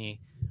sell me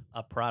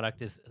a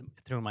product is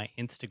through my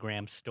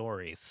Instagram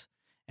stories.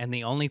 And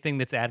the only thing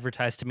that's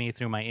advertised to me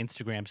through my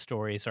Instagram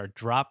stories are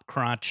drop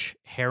crotch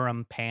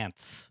harem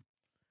pants.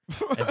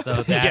 As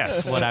though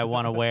that's what I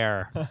want to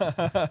wear.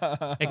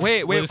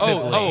 Wait.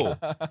 Oh.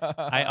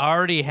 I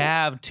already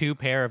have 2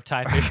 pair of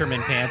tie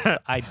fisherman pants.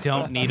 I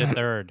don't need a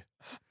third.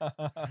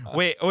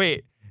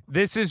 Wait.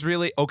 This is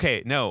really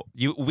okay. No,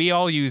 we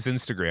all use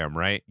Instagram,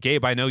 right?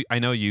 Gabe, I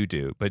know you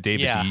do, but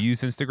David, do you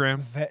use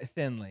Instagram?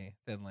 Thinly.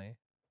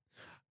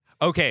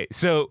 Okay,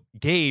 so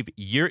Gabe,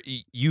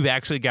 you've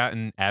actually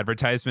gotten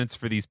advertisements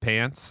for these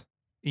pants?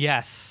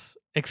 Yes.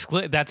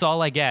 That's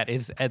all I get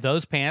is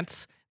those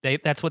pants.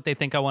 That's what they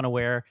think I want to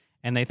wear,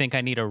 and they think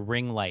I need a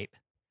ring light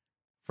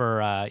for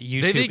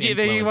YouTube.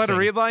 They want a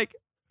ring light?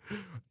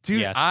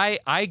 Dude, yes.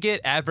 I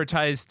get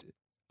advertised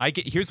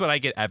Here's what I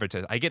get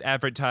advertised. I get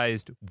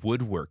advertised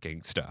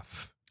woodworking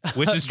stuff,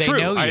 which is they true.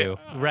 know you.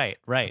 Right.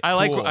 I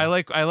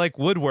like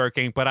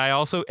woodworking, but I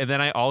also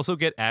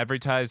get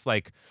advertised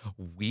like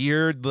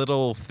weird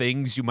little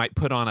things you might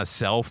put on a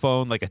cell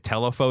phone, like a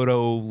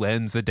telephoto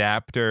lens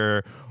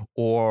adapter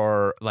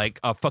or like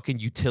a fucking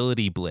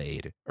utility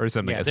blade or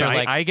something. Yeah, so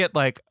I get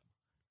like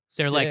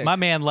they're Sick. like, my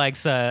man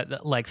likes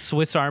like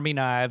Swiss Army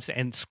knives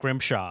and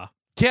scrimshaw.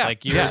 yeah,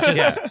 Like you're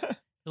just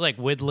like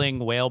whittling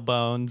whale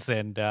bones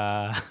and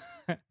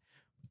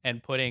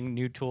and putting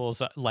new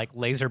tools like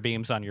laser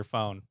beams on your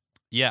phone.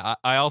 Yeah,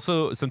 I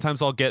also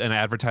sometimes I'll get an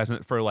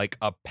advertisement for like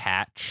a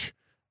patch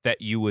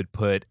that you would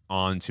put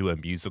onto a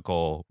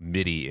musical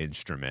MIDI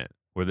instrument,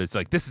 where there's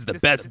like, this is the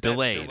best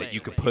delay that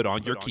you could put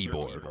on your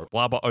keyboard, or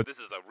blah blah. Or this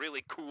is a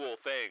really cool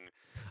thing.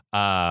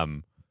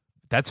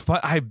 That's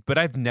fun. But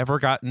I've never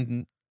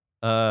gotten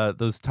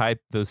those tie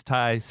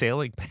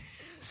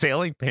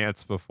sailing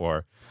pants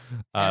before.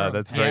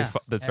 That's very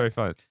that's very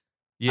fun.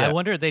 Yeah, I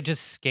wonder, they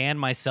just scan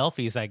my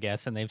selfies, I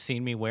guess, and they've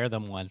seen me wear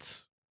them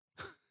once.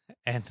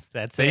 And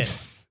that's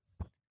it.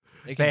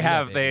 They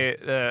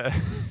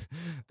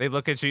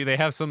look at you. They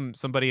have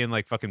somebody in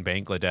like fucking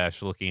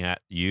Bangladesh looking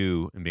at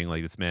you and being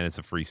like, "This man is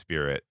a free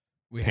spirit."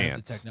 We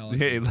Pants. have the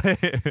technology.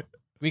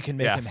 We can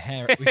make him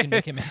we can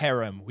make him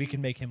harem. We can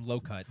make him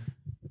low cut.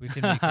 We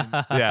can make him.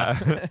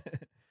 Yeah.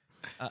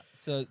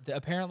 So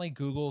apparently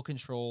Google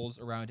controls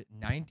around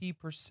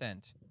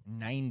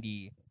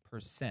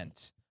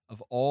 90%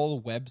 of all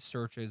web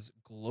searches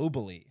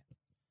globally.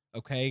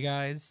 Okay,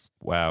 guys.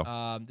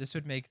 Wow. This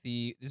would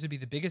be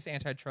the biggest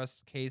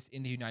antitrust case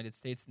in the United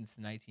States since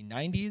the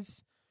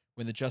 1990s,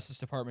 when the Justice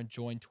Department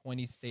joined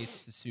 20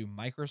 states to sue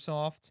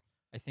Microsoft.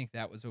 I think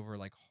that was over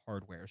like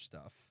hardware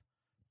stuff,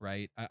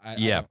 right?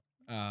 I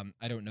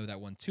don't know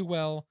that one too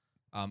well.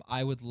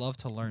 I would love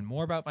to learn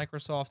more about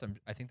Microsoft.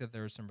 I think that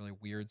there's some really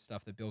weird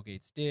stuff that Bill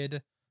Gates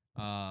did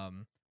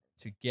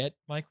to get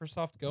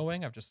Microsoft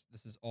going.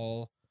 This is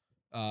all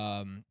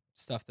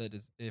stuff that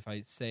is, if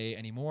I say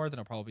any more, then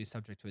I'll probably be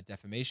subject to a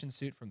defamation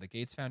suit from the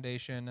Gates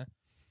Foundation.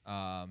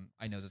 I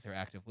know that they're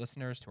active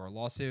listeners to our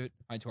lawsuit,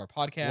 to our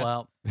podcast.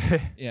 Well,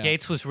 yeah.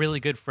 Gates was really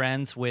good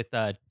friends with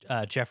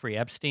Jeffrey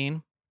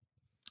Epstein,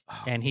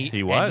 and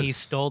he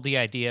stole the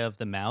idea of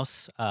the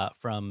mouse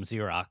from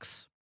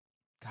Xerox.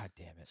 God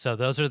damn it! So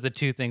those are the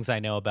two things I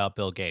know about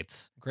Bill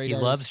Gates. He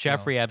loves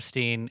Jeffrey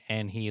Epstein,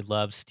 and he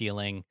loves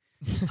stealing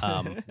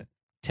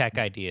tech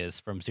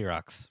ideas from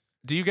Xerox.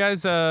 Do you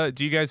guys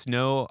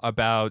know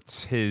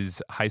about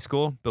his high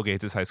school, Bill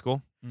Gates' high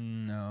school?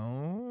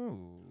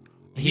 No.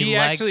 He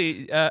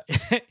actually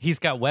he's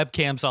got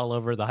webcams all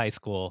over the high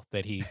school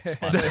that he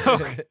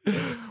sponsored.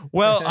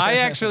 Well,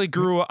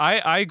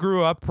 I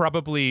grew up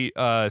probably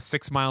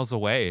 6 miles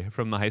away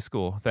from the high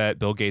school that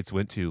Bill Gates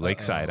went to,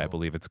 Lakeside, I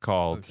believe it's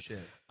called. Oh shit.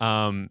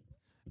 I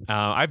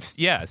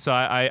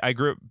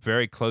grew up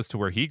very close to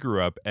where he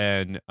grew up,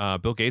 and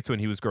Bill Gates, when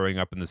he was growing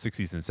up in the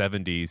 60s and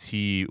 70s,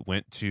 he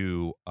went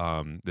to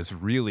this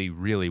really,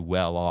 really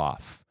well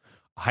off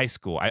high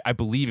school. I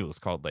believe it was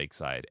called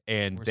Lakeside,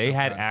 and they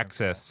had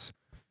access.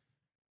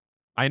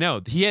 I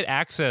know he had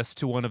access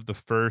to one of the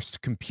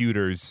first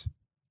computers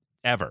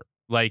ever,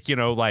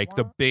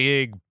 the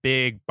big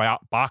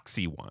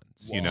boxy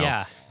ones, you know.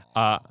 Yeah.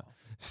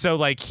 So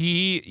like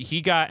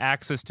he got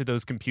access to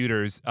those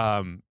computers.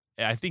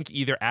 I think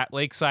either at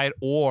Lakeside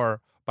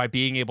or by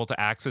being able to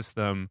access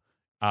them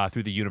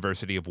through the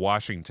University of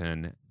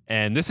Washington.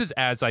 And this is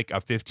as like a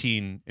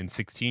 15 and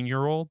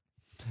 16-year-old.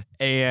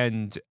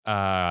 And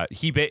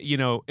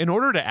in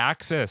order to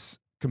access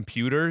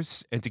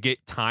computers and to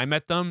get time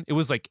at them, it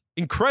was like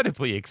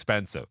incredibly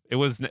expensive. It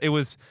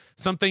was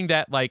something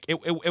that like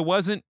it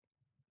wasn't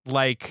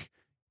like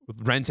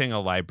renting a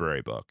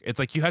library book. It's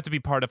like you had to be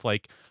part of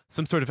like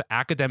some sort of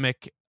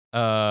academic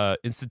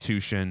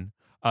institution,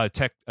 a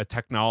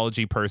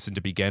technology person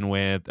to begin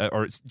with,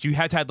 or you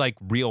had to have like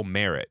real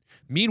merit.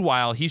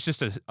 Meanwhile, he's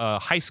just a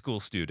high school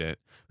student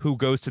who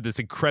goes to this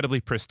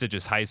incredibly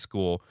prestigious high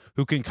school,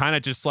 who can kind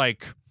of just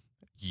like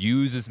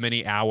use as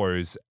many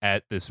hours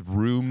at this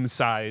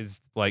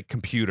room-sized like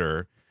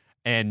computer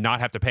and not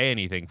have to pay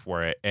anything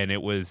for it. And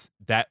it was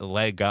that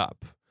leg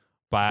up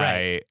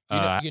by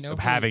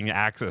having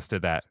access to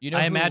that.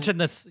 I imagine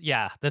this.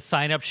 Yeah, the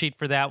sign-up sheet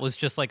for that was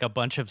just like a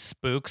bunch of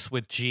spooks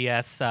with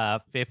GS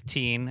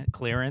 15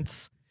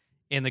 clearance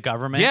in the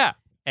government. Yeah,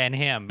 and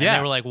him. And they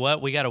were like,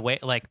 "What? We gotta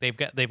wait." Like they've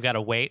got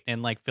to wait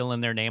and like fill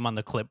in their name on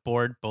the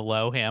clipboard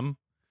below him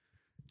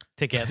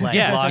to get like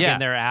log in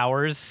their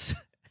hours.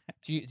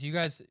 Do you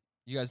guys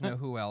know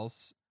who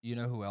else? You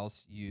know who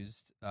else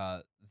used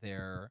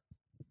their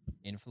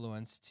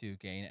influence to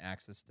gain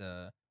access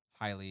to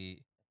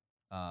highly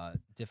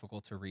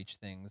difficult to reach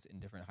things in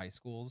different high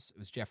schools? It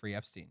was Jeffrey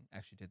Epstein.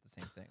 Actually, did the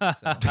same thing.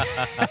 So.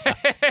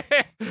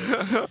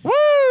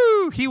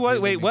 Woo! He was.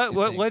 Wait,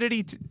 what did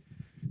he?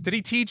 Did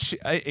he teach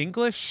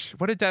English?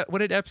 What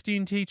did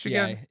Epstein teach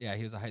again? Yeah,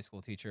 he was a high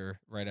school teacher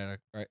right,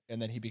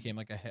 and then he became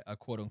like a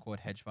quote unquote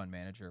hedge fund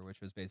manager,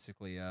 which was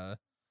basically a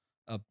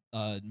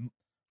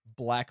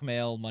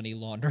blackmail money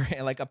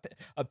laundering, like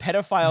a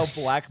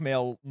pedophile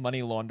blackmail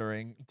money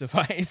laundering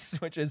device,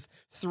 which is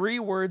 3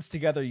 words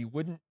together. You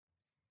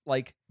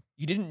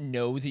didn't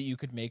know that you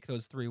could make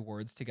those 3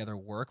 words together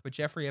work, but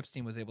Jeffrey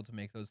Epstein was able to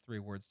make those 3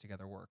 words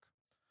together work.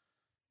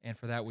 And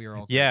for that, we are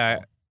all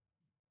grateful.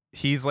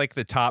 He's like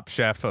the top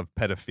chef of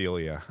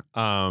pedophilia.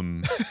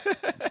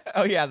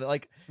 Oh yeah,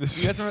 like you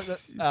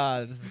guys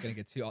remember this is gonna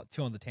get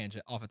too on the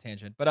tangent, off a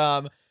tangent.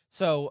 But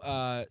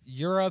so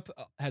Europe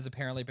has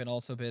apparently been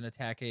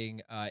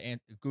attacking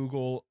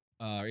Google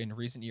in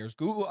recent years.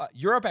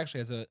 Europe actually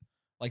has the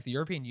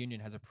European Union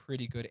has a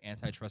pretty good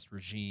antitrust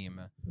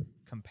regime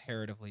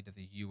comparatively to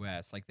the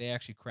US. Like they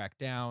actually cracked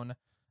down.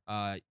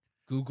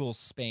 Google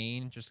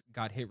Spain just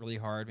got hit really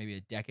hard maybe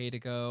a decade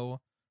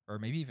ago, or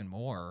maybe even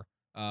more,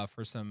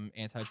 for some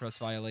antitrust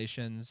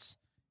violations.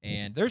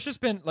 And there's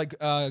just been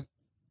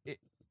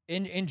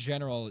in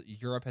general,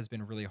 Europe has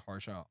been really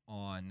harsh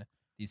on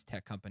these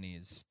tech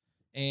companies.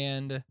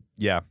 And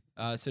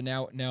so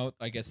now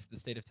I guess the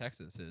state of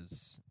Texas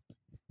is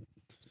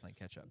playing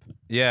catch up.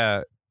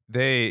 Yeah.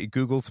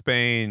 Google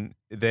Spain,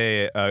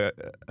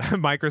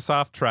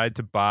 Microsoft tried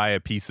to buy a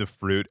piece of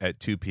fruit at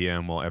 2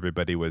 p.m. while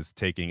everybody was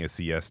taking a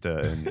siesta,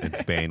 and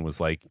Spain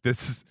was like,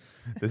 this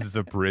is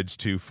a bridge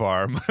too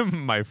far,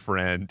 my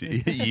friend.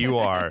 You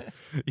are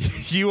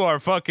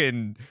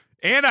fucking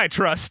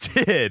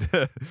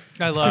antitrusted.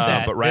 I love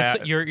that.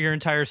 But your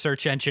entire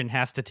search engine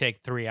has to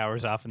take 3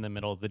 hours off in the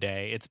middle of the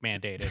day. It's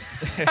mandated.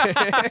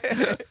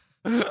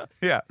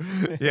 Yeah,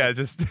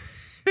 just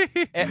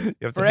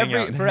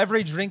for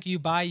every drink you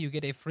buy, you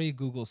get a free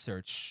Google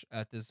search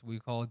at this we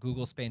call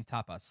Google Spain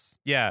tapas.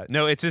 Yeah,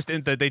 no, it's just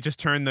that they just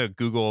turn the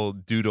Google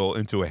Doodle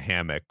into a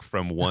hammock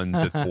from 1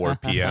 to 4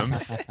 p.m.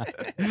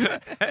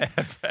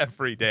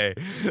 every day,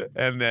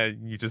 and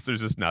then there's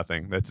just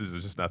nothing. There's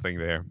just nothing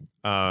there.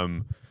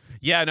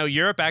 Yeah, no,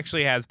 Europe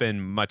actually has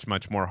been much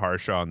more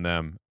harsh on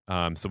them.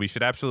 So we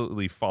should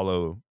absolutely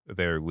follow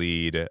their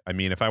lead. I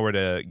mean, if I were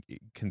to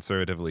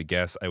conservatively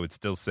guess, I would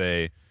still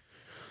say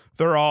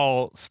they're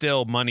all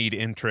still moneyed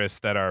interests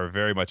that are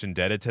very much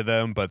indebted to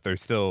them, but they're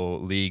still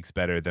leagues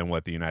better than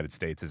what the United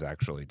States has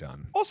actually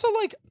done. Also,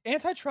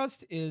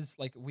 antitrust is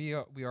we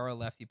are a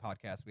lefty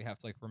podcast. We have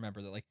to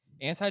remember that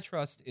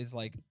antitrust is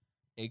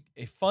a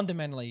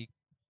fundamentally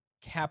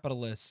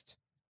capitalist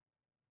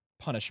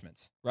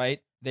punishment, right?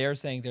 They are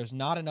saying there's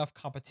not enough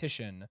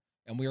competition,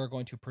 and we are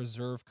going to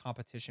preserve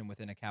competition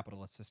within a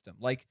capitalist system.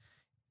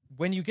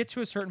 When you get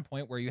to a certain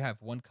point where you have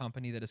one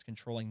company that is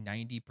controlling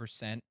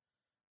 90%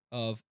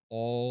 of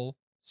all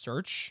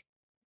search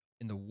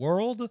in the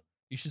world,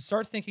 you should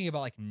start thinking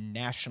about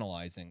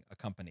nationalizing a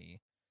company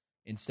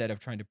instead of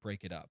trying to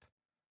break it up.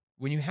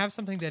 When you have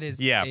something that is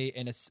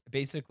it's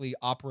basically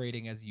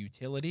operating as a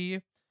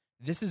utility,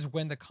 this is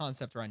when the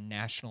concept around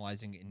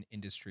nationalizing an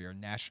industry or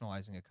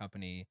nationalizing a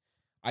company,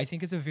 I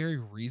think, is a very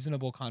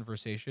reasonable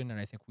conversation. And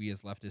I think we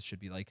as leftists should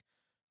be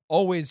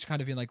always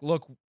kind of being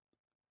look,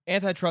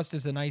 antitrust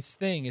is a nice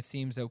thing. It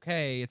seems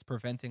okay. It's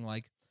preventing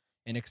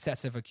an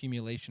excessive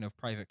accumulation of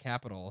private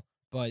capital,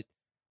 but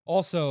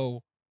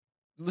also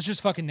let's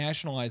just fucking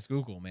nationalize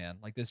Google, man.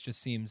 This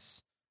just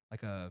seems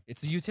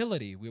it's a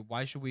utility.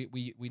 Why should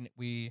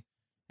we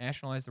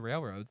nationalize the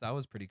railroads? That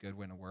was pretty good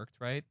when it worked,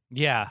 right?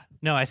 Yeah,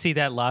 no, I see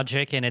that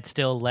logic, and it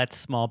still lets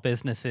small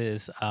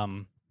businesses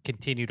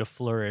continue to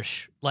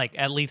flourish,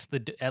 at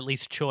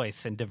least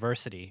choice and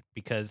diversity,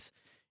 because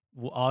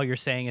all you're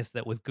saying is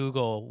that with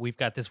Google, we've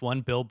got this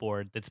one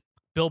billboard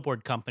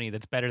company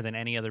that's better than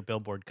any other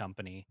billboard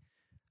company.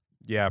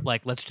 Yeah.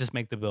 Let's just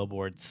make the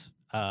billboards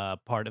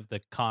part of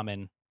the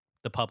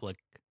public.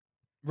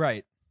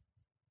 Right.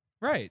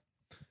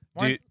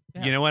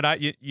 You know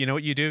what you know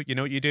what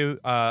you do?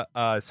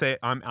 Say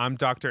I'm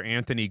Dr.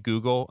 Anthony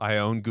Google. I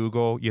own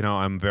Google.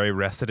 I'm very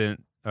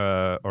resident.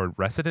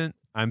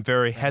 I'm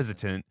very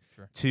hesitant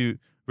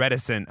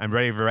I'm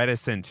very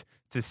reticent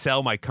to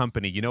sell my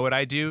company. You know what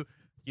I do?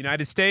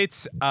 United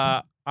States,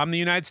 I'm the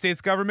United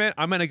States government.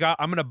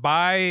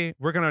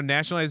 We're gonna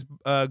nationalize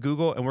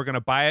Google, and we're gonna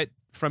buy it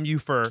from you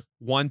for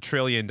 $1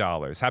 trillion.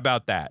 How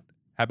about that?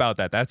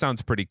 That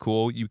sounds pretty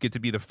cool. You get to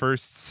be the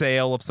first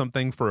sale of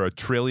something for $1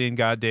 trillion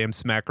goddamn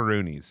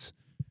smackaroonies.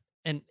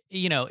 And,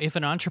 if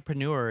an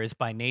entrepreneur is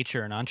by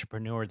nature an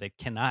entrepreneur that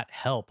cannot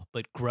help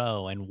but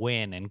grow and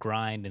win and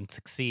grind and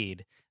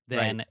succeed,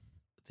 then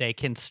they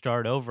can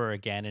start over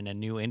again in a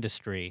new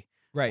industry,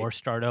 or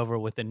start over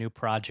with a new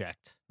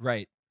project.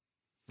 Right.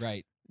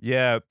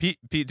 Yeah,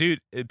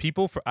 dude,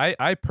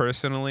 I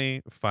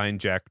personally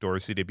find Jack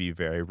Dorsey to be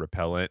very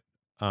repellent.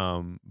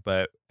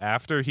 But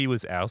after he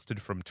was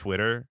ousted from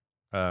Twitter,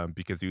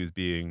 because he was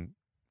being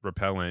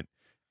repellent,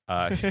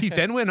 he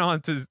then went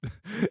out to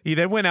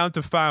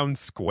found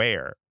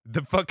Square,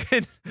 the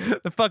fucking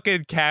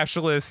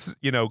cashless,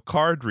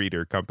 card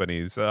reader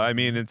companies. I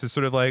mean, it's just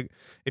sort of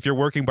if you're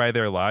working by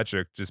their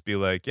logic, just be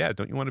yeah,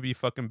 don't you want to be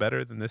fucking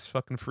better than this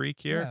fucking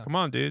freak here? Yeah. Come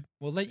on, dude.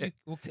 We'll let you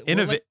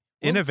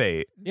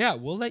innovate. Yeah,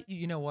 we'll let you.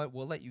 You know what?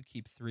 We'll let you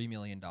keep $3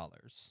 million,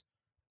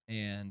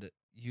 and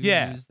you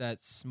use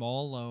that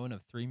small loan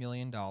of $3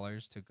 million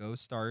to go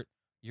start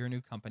your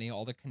new company,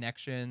 all the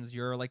connections.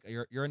 You're like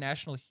you're a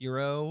national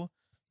hero.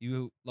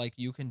 You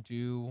can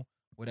do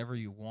whatever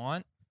you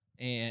want,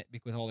 and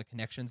with all the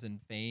connections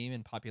and fame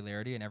and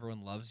popularity, and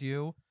everyone loves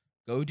you.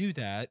 Go do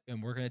that,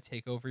 and we're gonna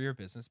take over your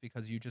business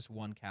because you just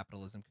won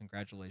capitalism.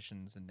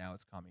 Congratulations, and now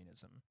it's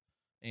communism.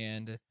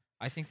 And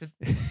I think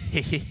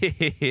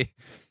that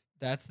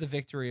that's the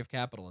victory of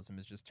capitalism,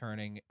 is just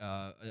turning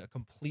a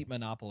complete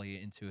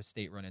monopoly into a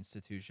state-run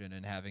institution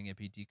and having it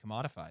be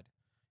decommodified.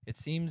 It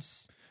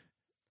seems.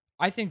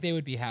 I think they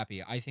would be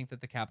happy. I think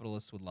that the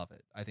capitalists would love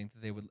it. I think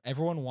that they would.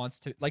 Everyone wants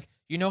to, like,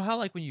 you know how,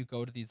 like, when you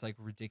go to these, like,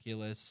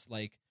 ridiculous,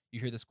 like,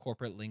 you hear this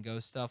corporate lingo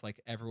stuff, like,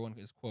 everyone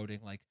is quoting,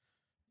 like,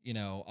 you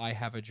know, I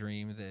have a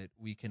dream that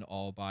we can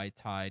all buy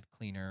Tide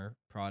cleaner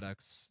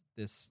products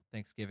this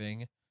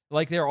Thanksgiving.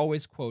 Like, they're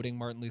always quoting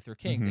Martin Luther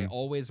King. They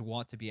always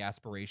want to be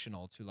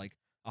aspirational to, like,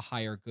 a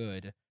higher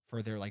good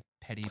for their, like,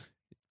 petty,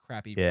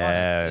 crappy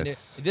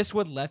products. And this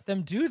would let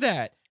them do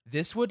that.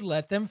 This would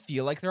let them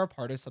feel like they're a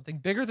part of something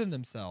bigger than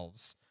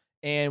themselves.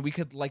 And we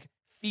could, like,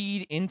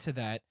 feed into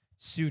that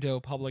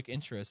pseudo public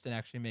interest and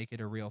actually make it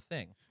a real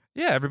thing.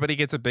 Yeah, everybody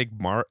gets a big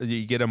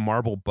you get a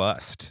marble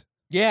bust.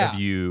 Yeah. Of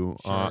you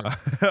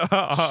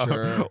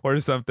Sure. or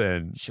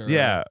something. Sure.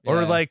 Yeah.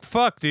 Or Yeah. like,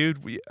 fuck, dude,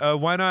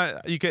 why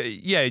not?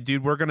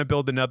 Dude, we're gonna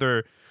build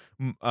another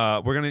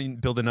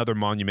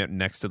monument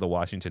next to the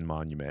Washington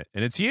Monument,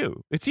 and it's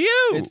you. It's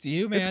you. It's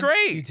you, man. It's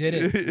great. You did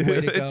it.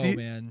 Way to It's go, you.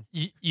 man.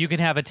 You can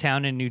have a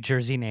town in New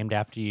Jersey named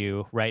after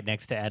you, right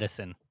next to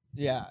Edison.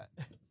 Yeah.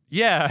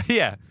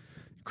 Yeah.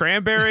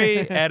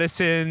 Cranberry,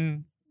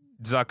 Edison,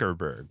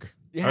 Zuckerberg.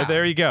 Yeah. Or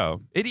there you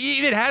go. It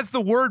even has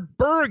the word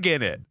 "berg"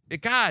 in it.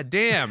 God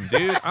damn,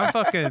 dude. I'm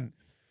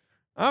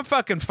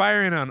fucking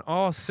firing on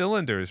all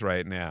cylinders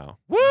right now.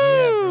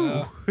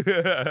 Woo!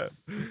 Yeah,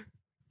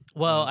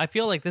 Well, I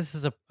feel like this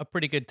is a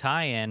pretty good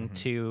tie-in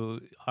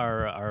to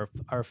our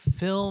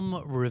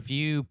film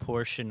review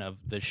portion of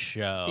the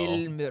show.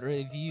 Film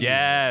review.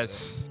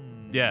 Yes.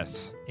 Mm.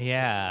 Yes.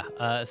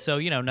 Yeah. So,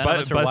 you know, none Bu- of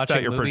us are bust out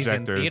watching your movies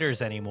projectors. in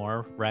theaters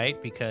anymore,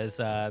 right? Because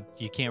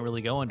you can't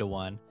really go into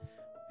one.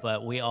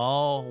 But we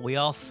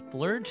all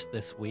splurged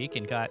this week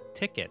and got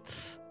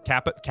tickets.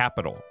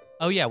 Capital.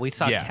 Oh yeah, we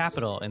saw Yes.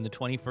 Capital in the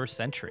 21st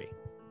century.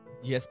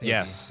 Yes, baby.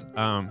 Yes.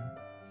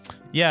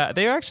 Yeah,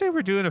 they actually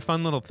were doing a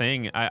fun little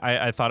thing.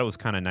 I thought it was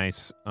kind of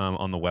nice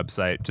on the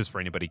website, just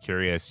for anybody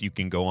curious. You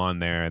can go on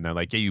there and they're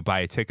like, yeah, you buy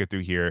a ticket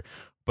through here,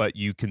 but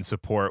you can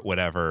support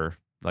whatever,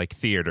 like,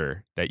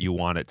 theater that you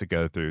want it to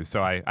go through.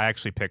 So I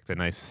actually picked a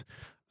nice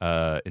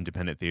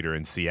independent theater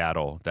in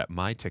Seattle that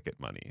my ticket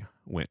money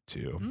went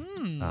to.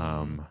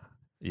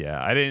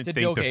 Yeah, I didn't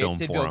think the film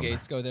Did forum. Bill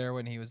Gates go there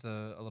when he was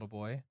a little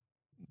boy?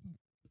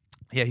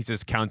 Yeah, he's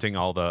just counting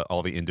all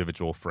the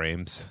individual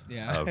frames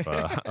Yeah.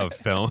 of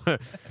film.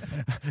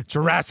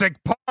 Jurassic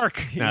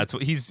Park. No, that's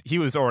what he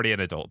was already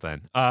an adult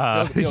then.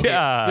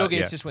 Bill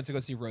Gates just went to go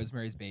see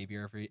Rosemary's Baby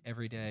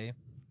every day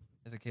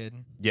as a kid.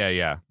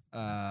 Yeah.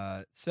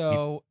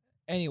 So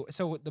anyway,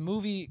 so the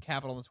movie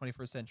Capital in the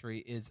 21st Century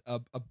is a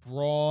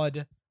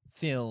broad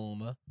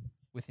film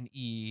with an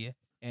E,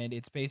 and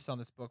it's based on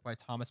this book by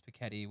Thomas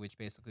Piketty, which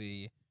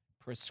basically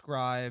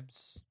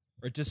describes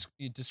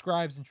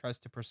and tries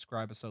to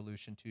prescribe a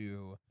solution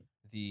to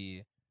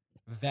the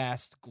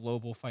vast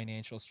global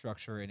financial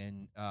structure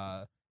and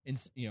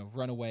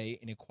runaway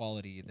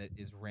inequality that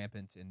is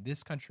rampant in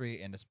this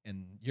country and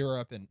in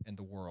Europe and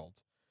the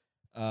world.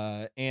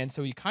 And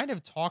so he kind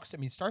of talks. I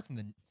mean, he starts in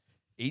the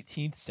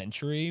 18th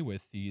century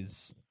with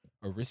these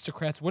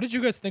aristocrats. What did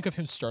you guys think of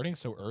him starting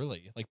so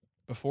early, like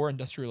before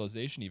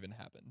industrialization even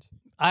happened?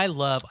 I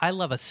love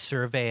a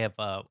survey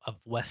of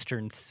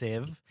Western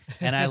Civ,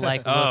 and I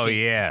like Oh,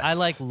 yes. I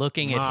like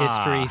looking at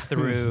history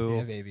through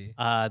Yeah, baby.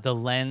 the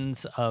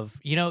lens of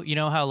you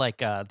know how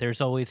like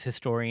there's always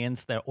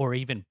historians that or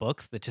even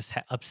books that just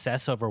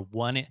obsess over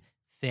one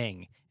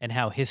thing and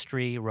how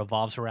history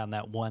revolves around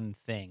that one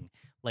thing.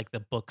 Like the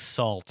book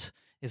Salt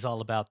is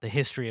all about the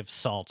history of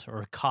salt,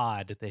 or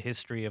cod, the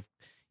history of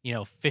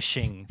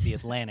fishing the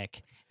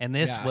Atlantic, and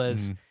this Yeah.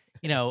 was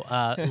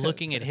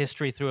looking at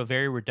history through a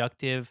very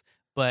reductive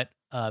but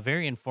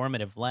very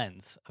informative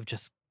lens of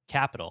just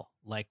capital,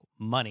 like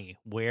money.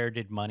 Where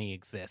did money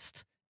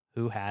exist?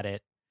 Who had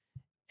it?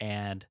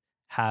 And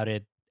how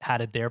did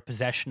their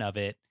possession of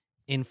it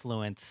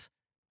influence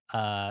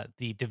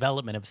the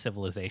development of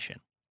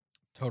civilization?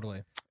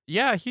 Totally.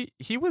 Yeah,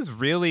 he was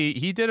really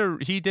he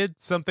did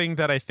something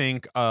that I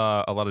think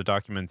a lot of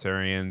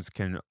documentarians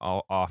can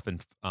often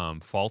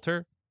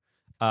falter,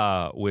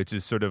 which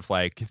is sort of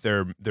like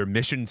their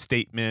mission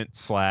statement /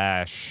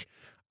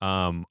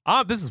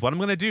 this is what I'm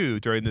gonna do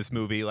during this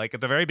movie. Like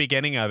at the very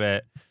beginning of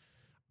it,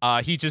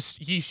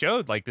 he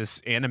showed like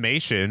this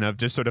animation of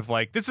just sort of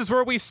like, this is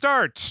where we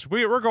start.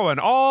 We're going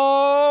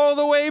all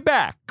the way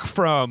back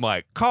from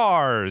like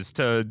cars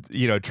to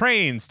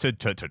trains to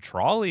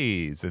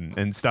trolleys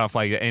and stuff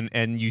like that.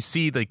 And you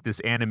see like this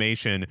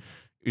animation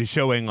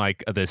showing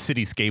like the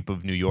cityscape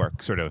of New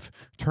York sort of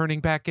turning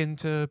back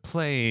into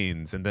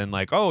plains, and then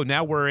like, oh,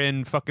 now we're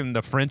in fucking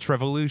the French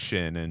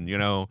Revolution, and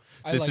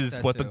this is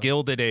what the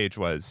Gilded Age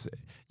was.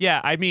 Yeah,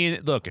 I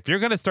mean, look, if you're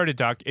gonna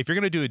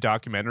do a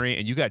documentary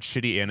and you got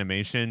shitty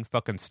animation,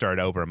 fucking start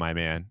over, my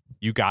man.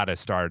 You gotta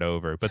start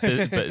over. But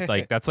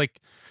like that's like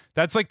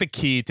the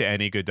key to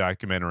any good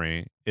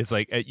documentary. It's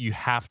like you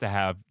have to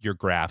have your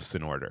graphs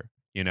in order.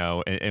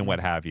 And what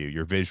have you,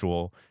 your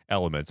visual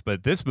elements.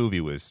 But this movie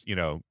was,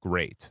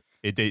 great.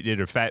 It did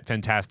a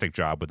fantastic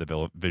job with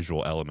the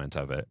visual element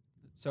of it.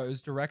 So it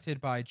was directed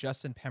by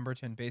Justin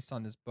Pemberton based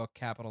on this book,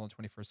 Capital in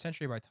the 21st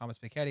Century by Thomas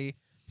Piketty.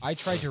 I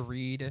tried to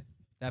read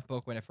that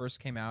book when it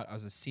first came out. I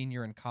was a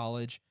senior in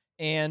college.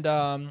 And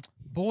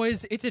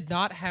boys, it did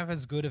not have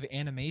as good of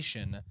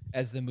animation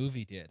as the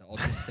movie did. I'll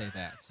just say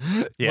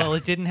that. Yeah. Well,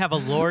 it didn't have a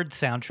Lorde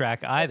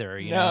soundtrack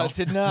either. No, it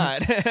did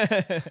not.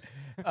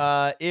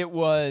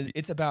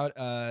 It's about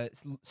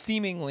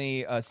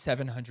seemingly a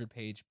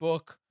 700-page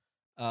book.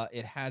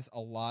 It has a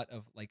lot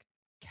of like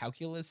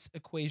calculus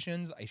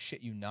equations. I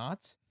shit you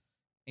not.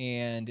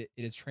 And it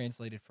is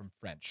translated from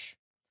French.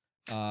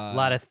 A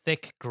lot of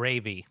thick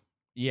gravy.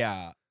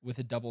 Yeah, with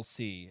a double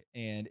C.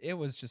 And it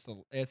was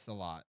it's a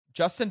lot.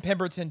 Justin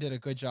Pemberton did a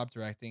good job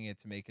directing it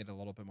to make it a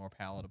little bit more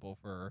palatable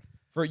for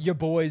your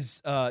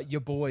boys'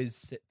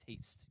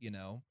 taste,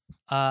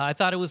 I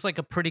thought it was like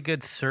a pretty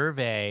good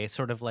survey,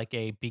 sort of like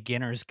a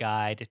beginner's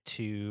guide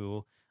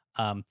to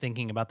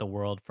thinking about the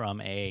world from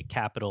a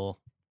capital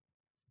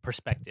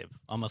perspective,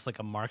 almost like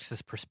a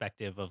Marxist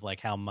perspective of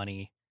like how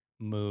money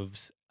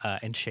moves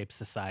and shapes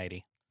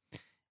society.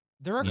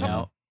 There are a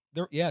couple.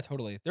 Yeah,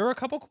 totally. There were a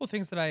couple cool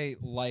things that I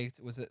liked.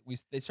 Was that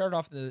they started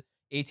off in the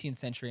 18th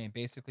century, and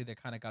basically they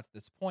kind of got to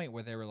this point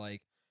where they were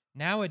like,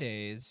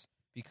 nowadays,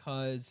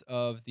 because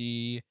of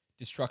the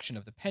destruction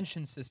of the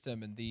pension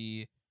system and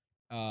the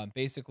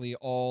basically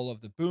all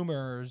of the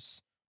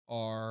boomers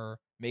are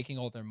making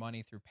all their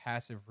money through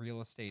passive real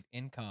estate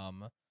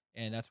income,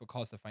 and that's what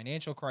caused the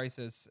financial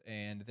crisis.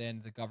 And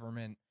then the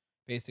government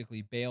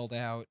basically bailed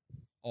out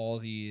all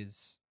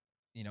these,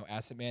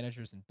 asset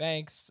managers and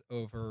banks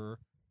over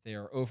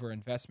their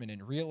overinvestment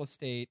in real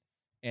estate,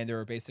 and there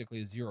were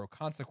basically zero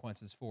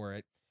consequences for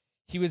it.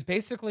 He was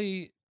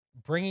basically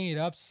bringing it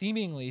up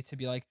seemingly to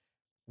be like,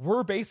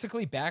 we're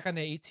basically back on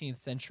the 18th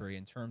century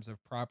in terms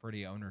of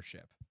property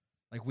ownership.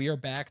 Like, we are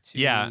back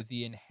to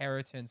the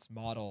inheritance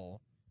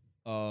model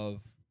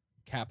of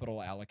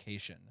capital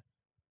allocation,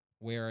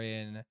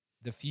 wherein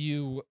the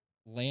few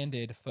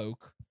landed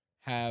folk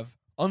have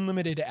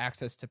unlimited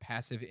access to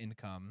passive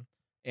income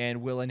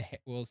and will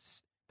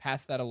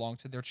pass that along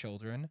to their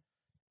children.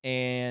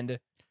 And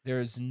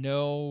there's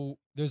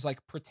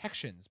like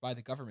protections by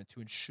the government to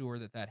ensure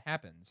that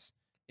happens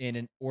in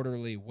an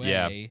orderly way.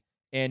 Yeah.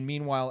 And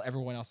meanwhile,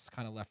 everyone else is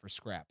kind of left for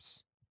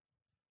scraps.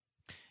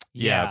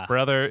 Yeah,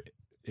 brother.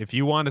 If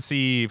you want to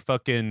see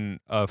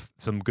fucking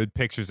some good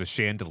pictures of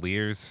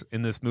chandeliers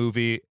in this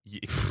movie,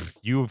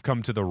 you have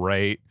come to the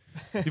right.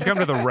 You've come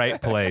to the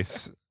right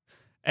place.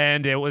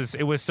 And it was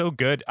so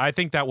good. I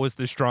think that was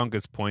the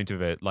strongest point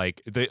of it.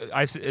 Like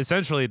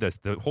essentially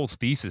the whole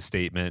thesis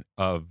statement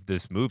of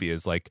this movie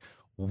is like,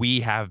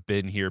 we have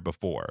been here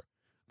before.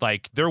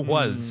 Like, there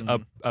was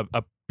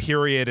a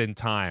period in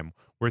time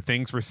where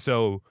things were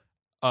so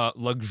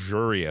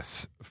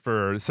luxurious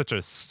for such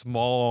a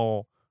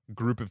small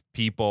group of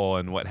people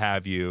and what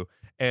have you.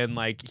 And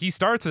like, he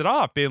starts it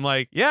off being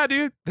like, yeah,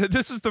 dude,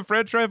 this is the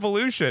French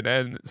Revolution.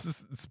 And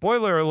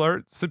spoiler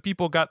alert, some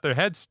people got their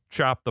heads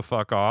chopped the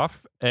fuck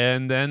off.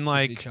 And then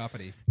like,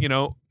 choppity.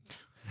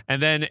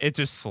 And then it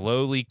just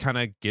slowly kind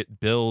of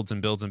builds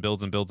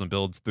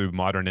through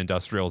modern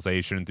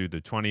industrialization, through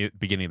the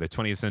beginning of the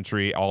 20th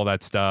century, all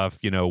that stuff,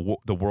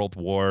 the world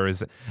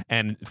wars,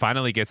 and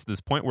finally gets to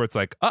this point where it's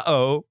like,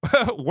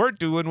 we're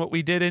doing what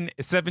we did in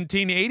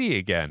 1780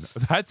 again.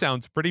 That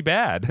sounds pretty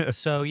bad.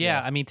 So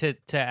yeah, I mean, to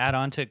add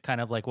on to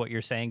kind of like what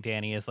you're saying,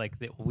 Danny, is like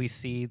we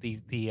see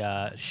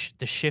the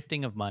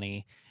shifting of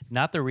money,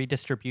 not the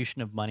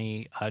redistribution of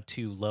money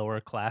to lower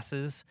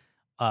classes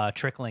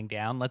trickling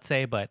down, let's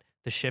say, but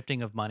the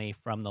shifting of money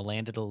from the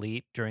landed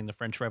elite during the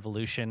French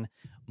Revolution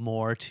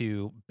more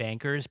to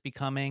bankers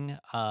becoming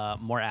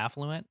more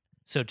affluent.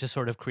 So just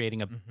sort of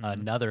creating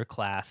another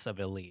class of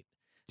elite.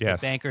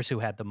 Yes. The bankers who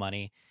had the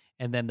money.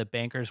 And then the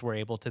bankers were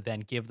able to then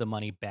give the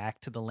money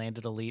back to the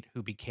landed elite,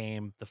 who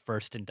became the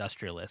first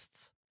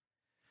industrialists,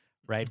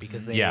 right?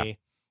 Because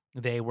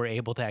they were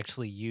able to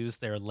actually use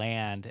their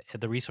land,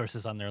 the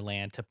resources on their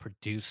land, to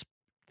produce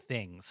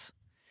things.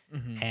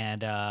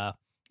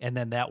 And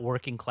then that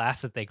working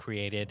class that they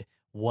created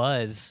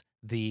was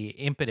the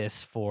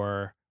impetus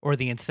for, or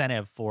the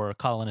incentive for,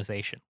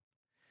 colonization.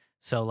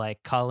 So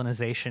like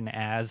colonization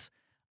as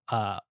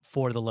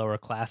for the lower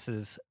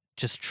classes,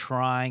 just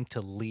trying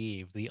to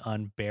leave the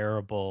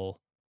unbearable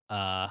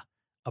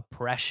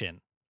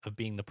oppression of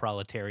being the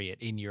proletariat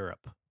in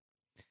Europe.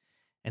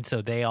 And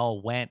so they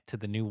all went to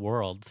the New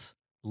Worlds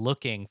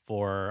looking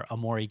for a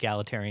more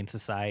egalitarian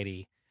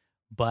society,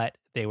 but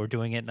they were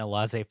doing it in a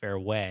laissez-faire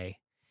way.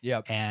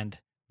 Yep. And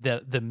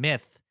the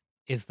myth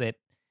is that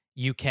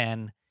we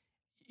can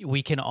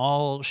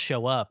all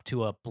show up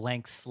to a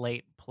blank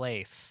slate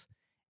place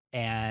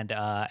and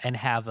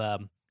have a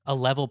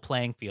level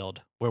playing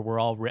field where we're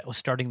all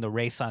starting the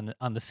race on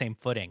the same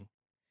footing.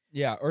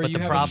 Yeah, or But you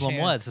the have problem a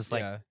chance,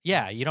 was,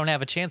 yeah, you don't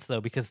have a chance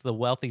though because the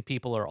wealthy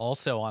people are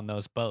also on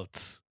those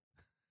boats.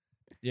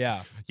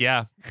 yeah.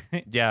 Yeah.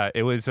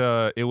 It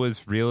was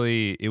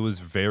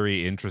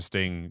very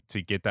interesting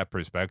to get that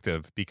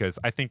perspective, because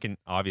I think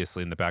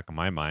obviously in the back of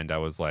my mind I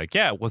was like,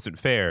 yeah, it wasn't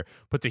fair.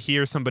 But to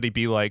hear somebody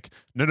be like,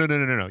 no,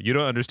 you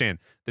don't understand.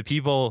 The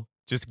people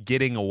just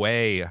getting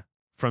away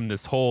from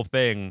this whole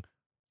thing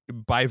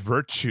by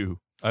virtue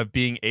of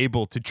being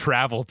able to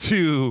travel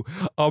to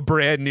a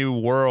brand new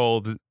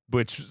world,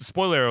 which,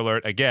 spoiler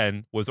alert,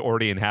 again, was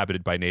already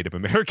inhabited by Native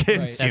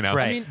Americans. Right. You know,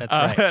 Right. I mean,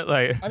 That's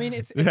right. I mean,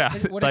 it's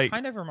what it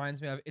kind of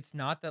reminds me of. It's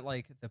not that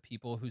like the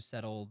people who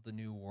settled the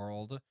New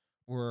World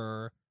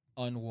were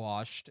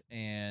unwashed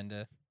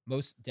and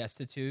most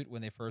destitute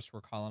when they first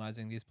were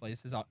colonizing these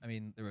places. I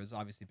mean, there was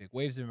obviously big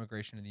waves of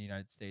immigration in the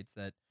United States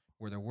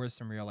where there was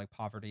some real like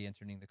poverty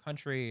entering the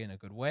country in a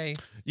good way.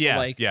 Yeah, but,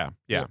 like, yeah.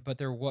 But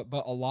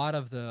a lot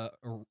of the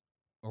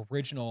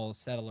original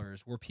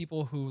settlers were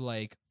people who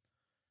like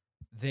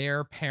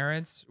their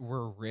parents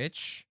were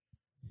rich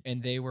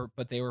and they were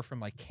from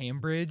like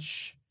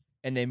Cambridge,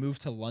 and they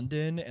moved to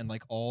London, and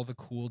like all the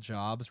cool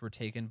jobs were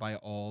taken by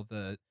all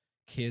the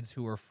kids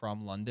who were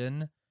from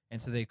London,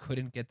 and so they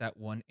couldn't get that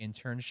one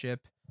internship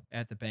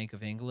at the Bank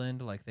of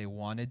England like they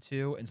wanted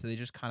to, and so they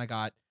just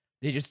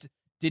just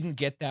didn't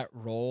get that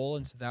role,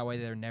 and so that way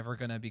they're never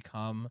going to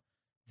become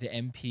the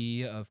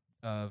MP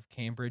of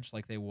Cambridge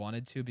like they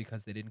wanted to,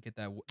 because they didn't get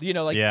that,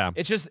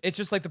 it's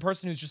just like the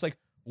person who's just like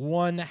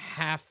one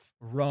half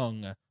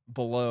rung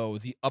below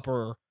the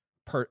upper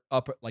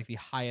like the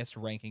highest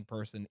ranking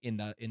person in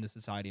the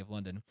society of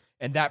London,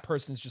 and that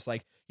person's just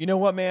like, you know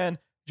what, man,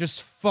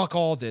 just fuck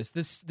all this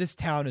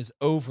town is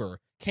over,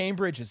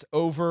 Cambridge is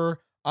over,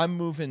 I'm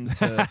moving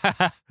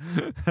to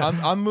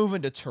I'm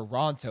moving to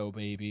Toronto,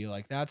 baby.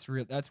 Like that's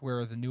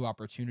where the new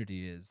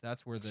opportunity is,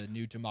 that's where the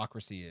new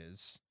democracy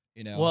is,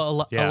 you know.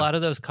 Well, a lot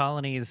of those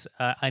colonies,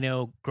 I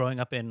know growing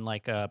up in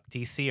like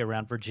DC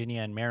around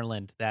Virginia and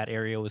Maryland, that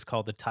area was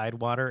called the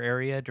Tidewater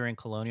area during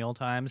colonial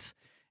times.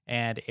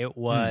 And it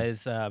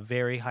was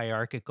very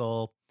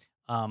hierarchical.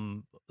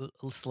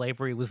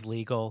 Slavery was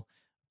legal,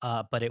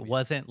 but it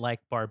wasn't like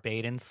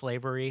Barbadian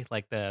slavery,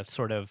 like the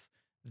sort of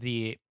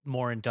the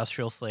more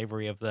industrial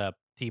slavery of the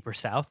deeper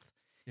South.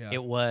 Yeah.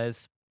 It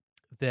was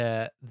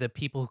the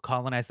people who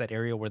colonized that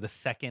area were the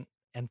second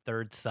and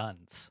third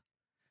sons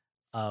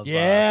of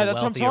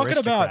that's what I'm wealthy talking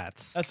about.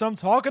 aristocrats. That's what I'm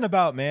talking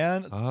about,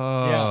 man.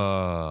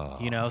 Oh,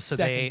 You know, so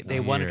they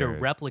wanted to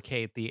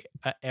replicate the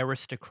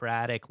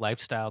aristocratic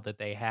lifestyle that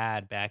they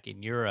had back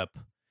in Europe,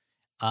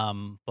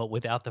 but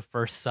without the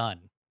first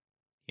son,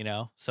 you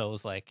know? So it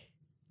was like,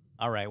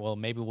 all right, well,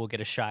 maybe we'll get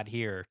a shot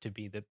here to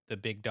be the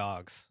big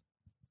dogs.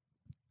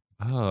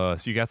 Oh,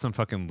 so you got some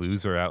fucking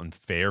loser out in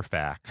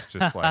Fairfax,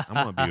 just like,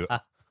 I'm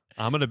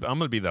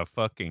gonna be the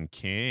fucking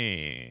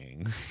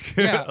king.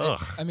 Yeah,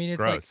 Ugh, I mean,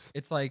 gross.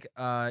 it's like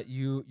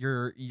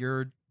your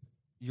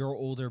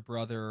older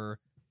brother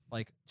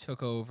like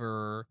took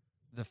over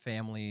the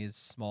family's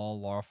small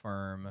law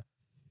firm,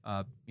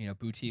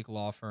 boutique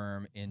law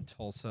firm in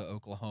Tulsa,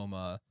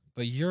 Oklahoma.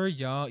 But you're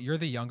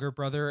the younger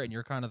brother, and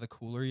you're kind of the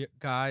cooler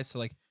guy. So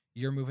like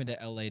you're moving to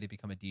LA to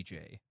become a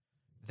DJ.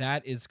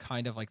 That is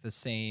kind of like the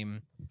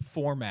same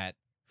format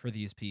for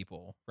these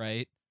people,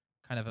 right?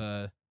 Kind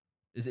of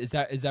is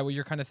that what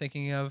you're kind of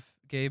thinking of,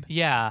 Gabe?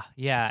 Yeah.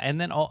 And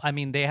then,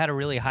 they had a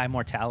really high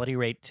mortality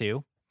rate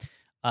too,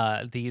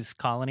 these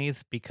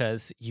colonies,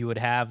 because you would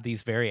have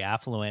these very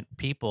affluent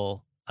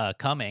people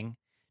coming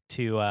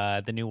to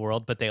the New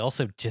World, but they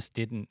also just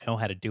didn't know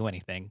how to do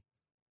anything.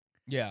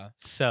 Yeah.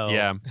 So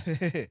yeah.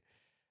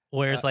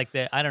 Whereas like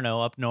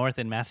up north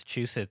in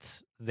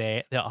Massachusetts,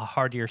 a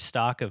hardier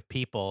stock of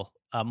people,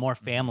 more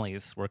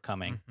families were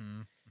coming.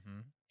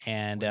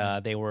 And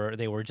they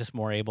were just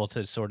more able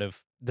to sort of,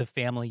 the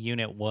family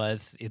unit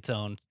was its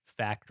own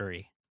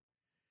factory.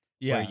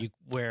 Yeah.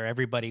 Where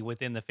everybody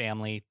within the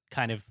family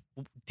kind of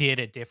did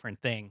a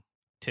different thing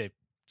to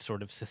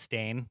sort of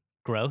sustain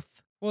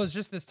growth. Well, it's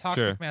just this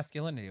toxic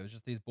masculinity. It was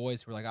just these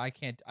boys who were like, I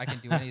can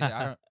do anything.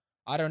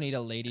 I don't need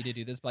a lady to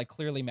do this. But like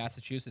clearly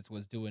Massachusetts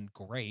was doing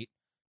great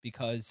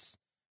because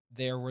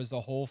there was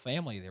a whole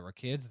family. There were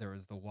kids, there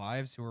was the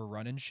wives who were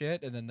running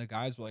shit, and then the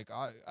guys were like,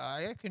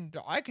 I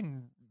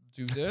can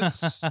do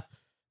this.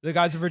 The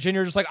guys in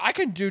Virginia are just like, I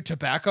can do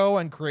tobacco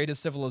and create a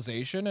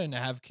civilization and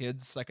have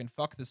kids. I can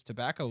fuck this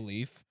tobacco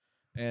leaf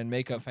and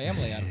make a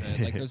family out of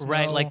it. Like there's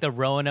like the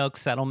Roanoke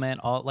settlement,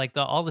 all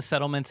the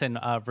settlements in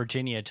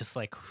Virginia, just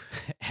like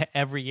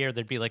every year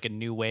there'd be like a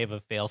new wave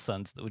of fail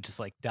sons that would just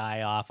like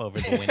die off over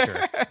the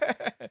winter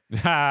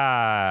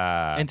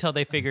until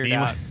they figured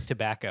out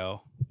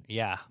tobacco.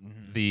 Yeah.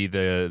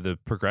 The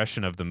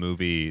progression of the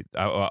movie,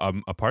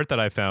 a part that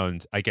I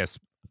found, I guess,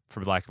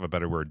 for lack of a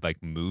better word,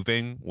 like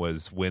moving,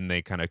 was when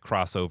they kind of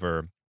cross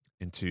over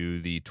into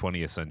the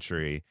 20th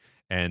century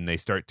and they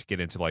start to get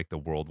into like the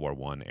World War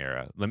I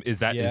era. Is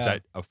that Yeah.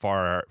 a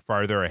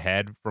farther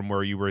ahead from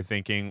where you were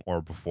thinking,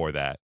 or before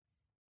that?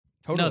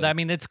 Totally. No, I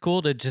mean it's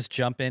cool to just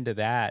jump into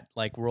that,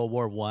 like World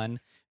War One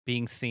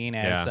being seen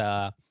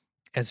as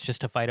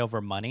just a fight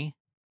over money.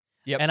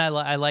 Yep. And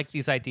I like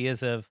these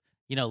ideas of,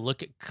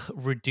 look at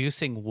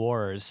reducing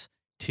wars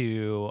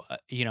to,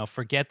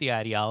 forget the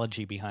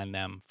ideology behind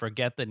them,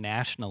 forget the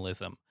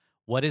nationalism.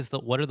 What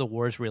are the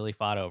wars really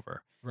fought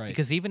over? Right.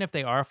 Because even if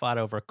they are fought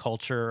over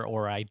culture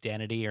or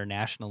identity or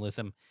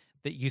nationalism,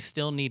 that you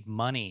still need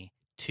money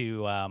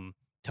to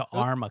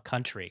arm a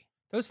country.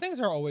 Those things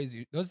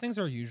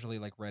are usually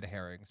like red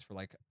herrings for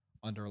like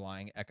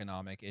underlying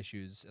economic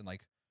issues and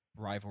like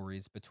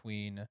rivalries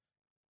between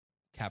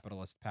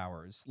capitalist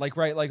powers. Like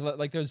right, like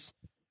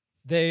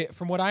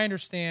from what I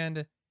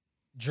understand,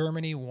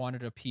 Germany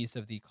wanted a piece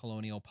of the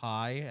colonial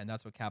pie, and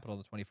that's what Capital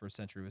of the 21st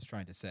Century was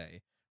trying to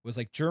say. Was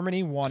like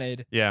Germany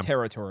wanted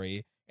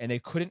territory, and they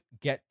couldn't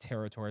get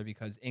territory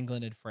because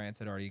England and France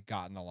had already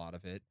gotten a lot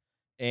of it.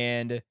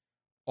 And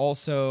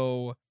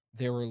also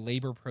there were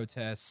labor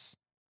protests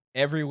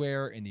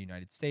everywhere in the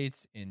United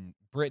States, in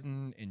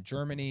Britain, in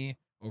Germany,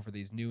 over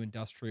these new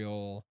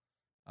industrial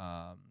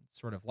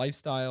sort of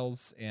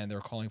lifestyles, and they're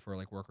calling for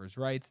like workers'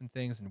 rights and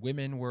things, and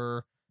women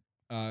were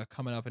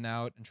coming up and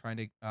out and trying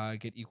to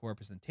get equal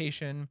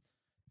representation.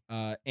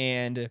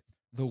 And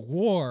the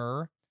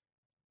war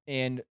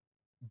and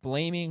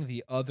blaming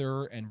the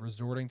other and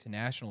resorting to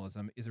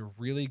nationalism is a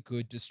really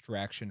good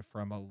distraction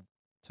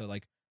to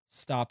like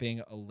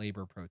stopping a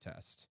labor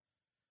protest.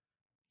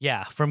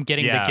 Yeah, from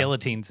getting the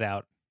guillotines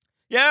out.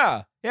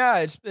 Yeah,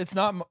 it's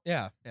not.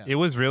 Yeah. It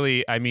was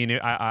really. I mean,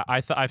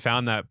 I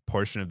found that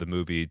portion of the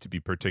movie to be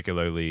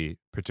particularly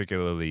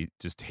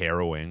just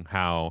harrowing.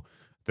 How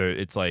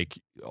it's like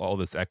all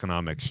this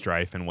economic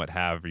strife and what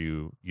have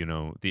you.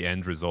 The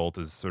end result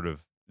is sort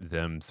of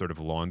them sort of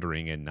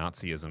laundering in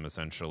Nazism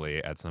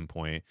essentially at some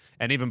point,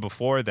 and even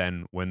before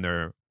then, when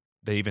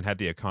they even had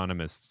the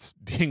economists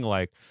being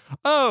like,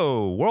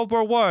 "Oh, World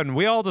War I,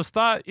 we all just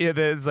thought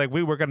it's like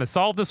we were going to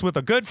solve this with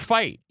a good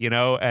fight,"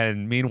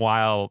 And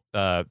meanwhile,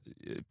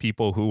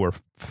 people who were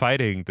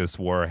fighting this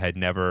war had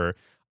never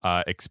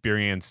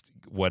experienced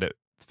what it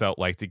felt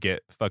like to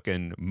get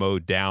fucking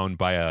mowed down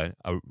by a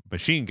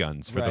machine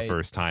guns for the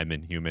first time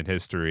in human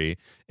history,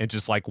 and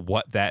just like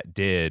what that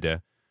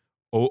did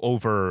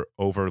over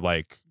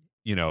like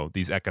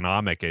these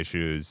economic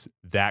issues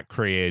that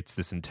creates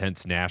this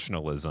intense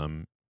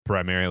nationalism,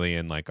 primarily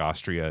in like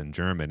Austria and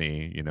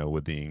Germany,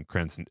 with the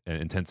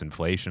intense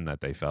inflation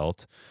that they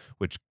felt,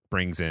 which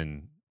brings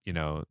in,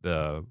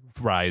 the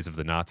rise of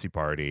the Nazi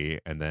Party,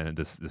 and then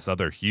this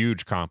other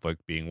huge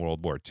conflict being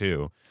World War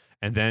II.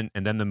 And then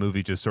the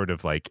movie just sort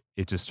of like,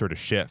 it just sort of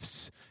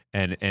shifts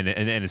and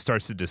it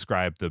starts to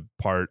describe the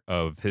part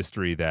of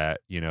history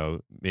that,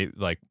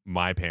 like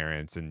my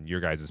parents and your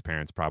guys'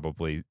 parents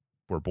probably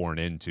were born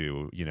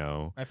into,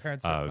 My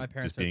parents are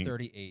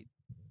 38.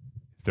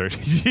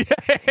 30.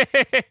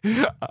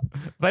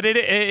 But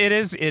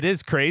it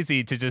is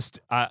crazy to just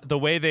the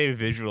way they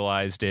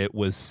visualized it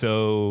was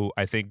so,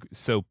 I think,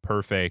 so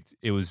perfect.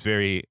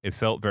 It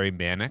felt very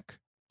manic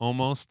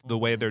almost, the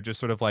way they're just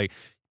sort of like,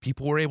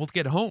 people were able to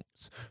get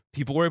homes,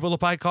 people were able to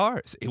buy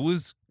cars. It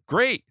was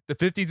great. The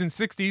 50s and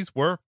 60s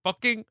were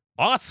fucking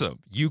awesome.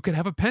 You could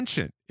have a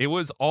pension. It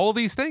was all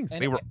these things.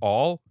 They were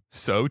all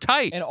so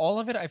tight. And all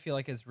of it, I feel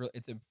like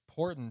it's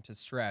important to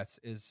stress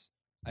is,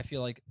 I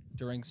feel like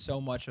during so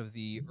much of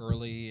the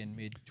early and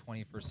mid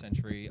 21st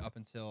century up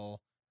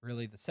until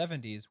really the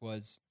 70s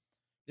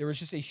there was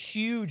just a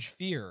huge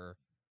fear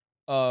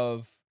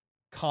of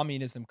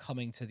communism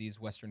coming to these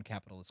Western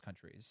capitalist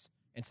countries.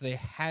 And so they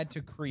had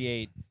to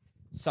create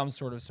some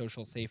sort of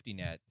social safety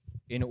net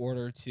in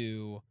order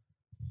to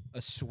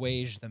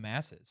assuage the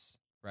masses,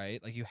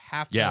 right? Like you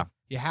have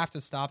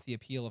to stop the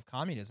appeal of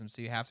communism,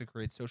 so you have to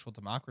create social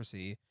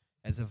democracy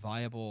as a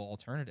viable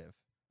alternative.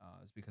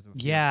 Is because of a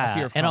fear of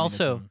communism. And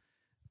also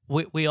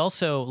we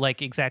also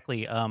like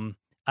exactly.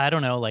 I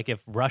don't know, like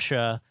if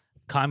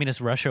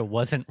communist Russia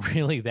wasn't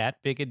really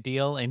that big a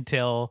deal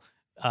until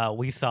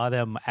we saw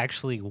them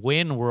actually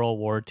win World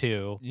War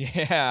II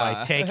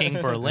by taking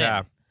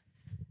Berlin.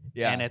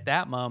 Yeah. And at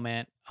that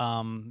moment,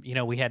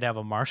 we had to have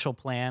a Marshall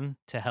Plan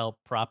to help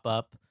prop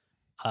up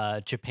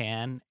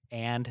Japan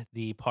and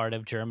the part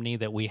of Germany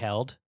that we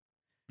held.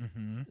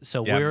 Mm-hmm.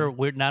 So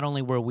we're not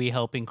only were we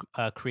helping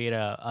create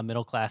a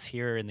middle class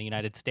here in the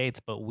United States,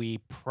 but we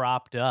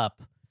propped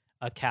up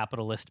a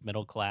capitalist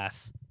middle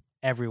class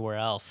everywhere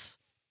else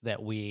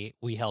that we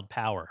held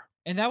power.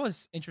 And that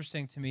was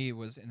interesting to me,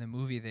 was in the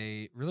movie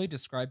they really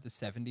described the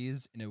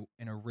 70s in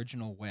an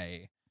original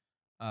way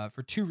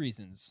for two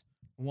reasons.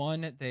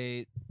 One,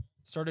 they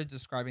started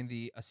describing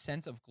the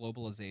ascent of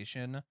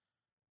globalization,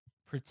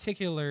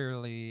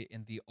 particularly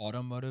in the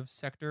automotive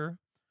sector,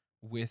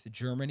 with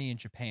Germany and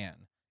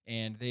Japan.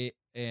 And the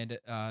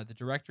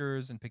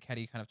directors and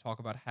Piketty kind of talk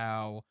about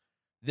how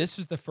this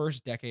was the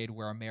first decade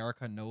where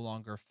America no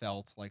longer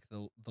felt like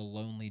the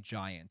lonely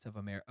giant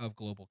of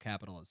global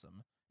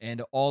capitalism.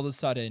 And all of a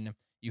sudden,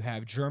 you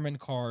have German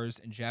cars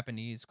and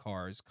Japanese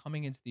cars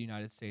coming into the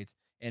United States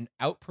and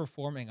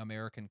outperforming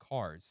American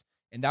cars.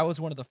 And that was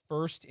one of the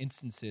first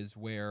instances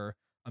where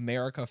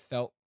America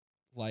felt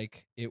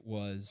like it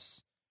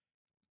was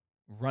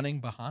running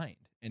behind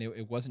and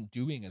it wasn't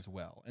doing as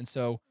well. And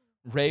so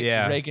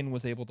Reagan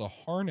was able to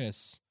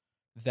harness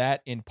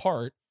that in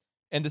part.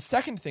 And the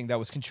second thing that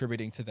was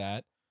contributing to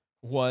that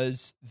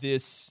was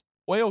this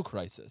oil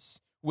crisis,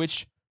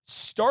 which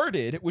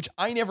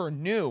I never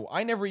knew.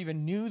 I never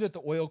even knew that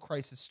the oil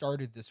crisis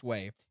started this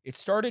way. It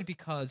started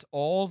because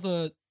all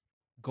the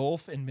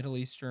Gulf and Middle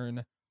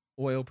Eastern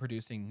oil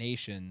producing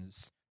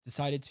nations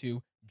decided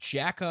to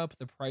jack up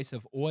the price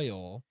of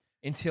oil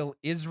until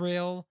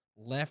Israel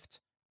left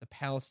the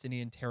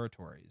Palestinian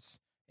territories,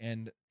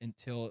 and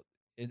until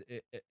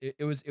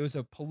it was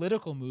a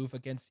political move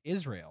against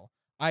Israel.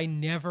 I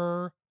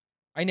never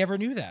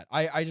knew that.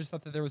 I just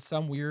thought that there was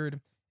some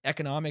weird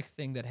economic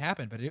thing that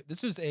happened, but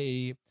this was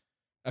a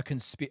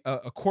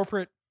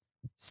corporate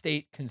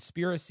state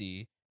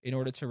conspiracy in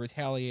order to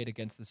retaliate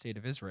against the state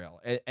of Israel,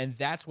 and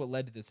that's what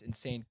led to this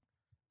insane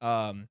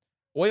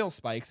oil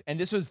spikes. And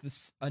this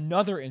was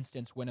another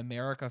instance when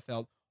America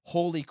felt,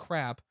 holy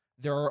crap,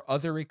 there are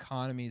other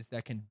economies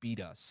that can beat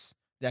us,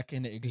 that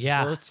can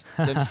exert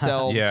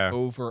themselves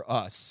over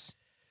us.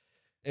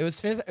 It was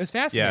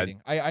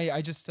fascinating.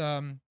 I just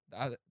I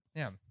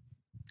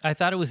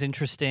thought it was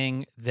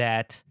interesting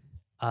that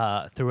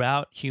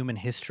throughout human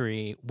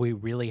history, we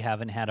really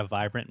haven't had a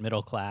vibrant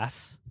middle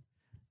class,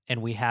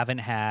 and we haven't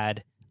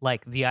had,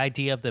 like, the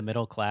idea of the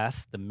middle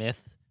class, the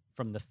myth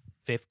from the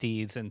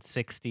 50s and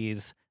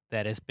 60s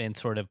that has been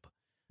sort of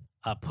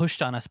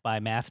pushed on us by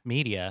mass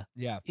media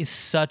is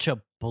such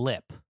a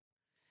blip.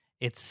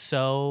 It's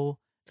so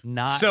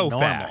not so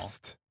normal.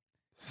 Fast,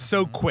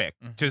 so quick.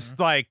 Just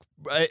like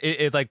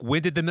like,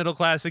 when did the middle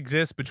class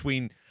exist?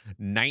 Between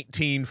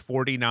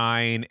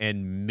 1949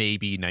 and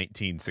maybe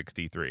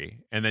 1963,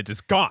 and then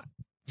just gone.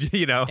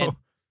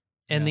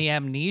 And the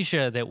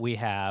amnesia that we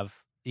have,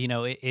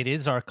 it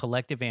is our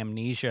collective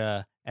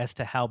amnesia as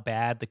to how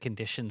bad the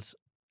conditions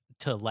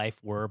to life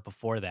were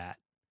before that.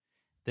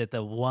 That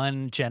the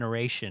one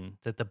generation,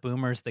 that the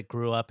boomers that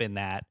grew up in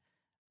that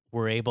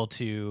were able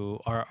to,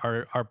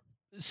 are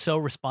so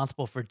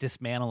responsible for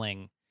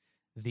dismantling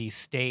the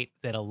state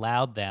that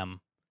allowed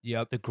them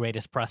the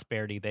greatest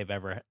prosperity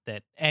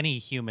that any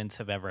humans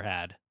have ever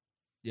had.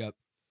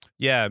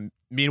 Yeah.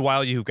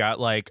 Meanwhile, you've got,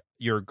 like,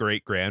 your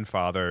great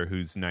grandfather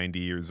who's 90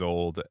 years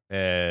old,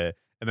 and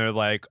they're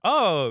like,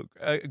 "Oh,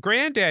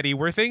 granddaddy,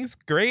 were things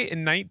great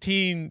in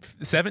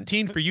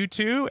 1917 for you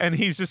too?" And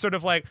he's just sort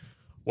of like,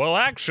 "Well,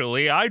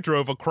 actually, I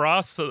drove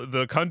across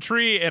the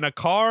country in a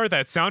car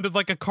that sounded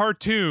like a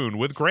cartoon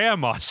with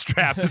grandma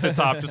strapped to the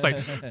top." Just like,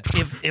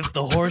 if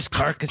the horse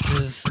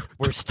carcasses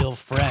were still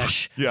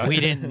fresh, we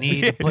didn't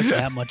need to put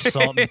that much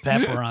salt and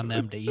pepper on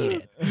them to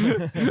eat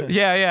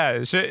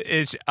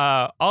it.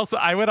 Also,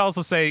 I would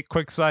also say,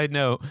 quick side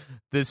note,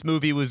 this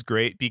movie was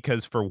great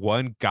because for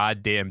one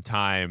goddamn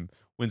time,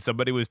 when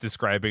somebody was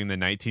describing the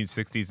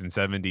 1960s and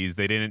 70s,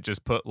 they didn't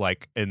just put,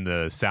 like, in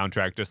the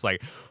soundtrack, just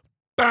like,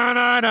 like,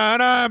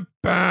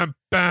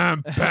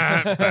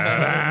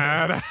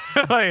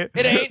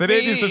 it ain't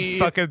me.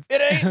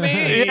 It ain't me.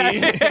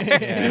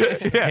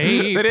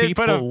 Hey,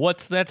 people,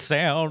 what's that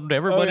sound?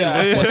 Everybody,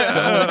 look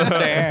what's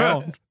going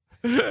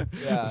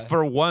down.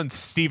 For once,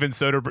 Steven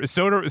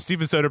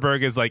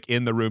Soderbergh is, like,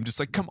 in the room, just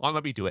like, "Come on,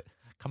 let me do it.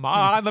 Come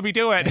on, let me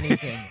do it."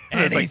 Anything.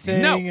 Like,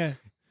 no.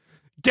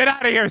 Get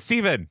out of here,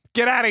 Steven.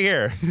 Get out of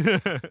here.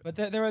 But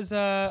there was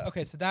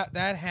okay, so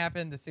that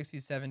happened, the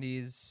 60s,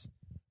 70s.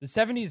 The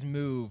 70s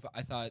move,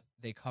 I thought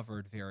they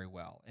covered very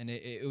well. And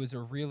it was a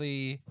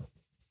really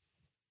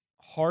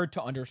hard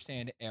to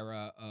understand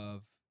era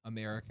of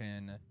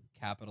American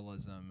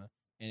capitalism.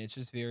 And it's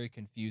just very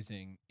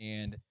confusing.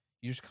 And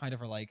you just kind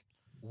of are like,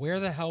 where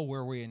the hell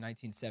were we in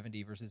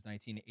 1970 versus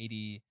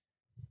 1980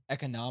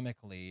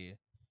 economically?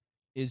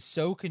 Is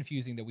so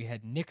confusing that we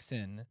had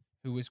Nixon,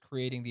 who was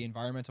creating the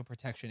Environmental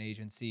Protection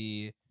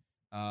Agency.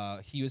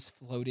 He was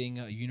floating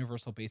a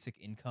universal basic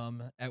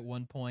income at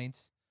one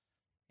point.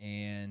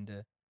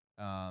 And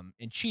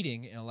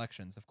cheating in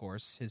elections, of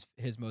course,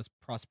 his most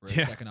prosperous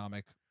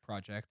economic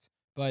project.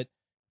 But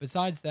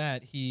besides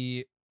that,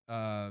 he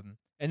and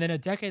then a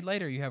decade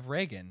later, you have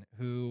Reagan,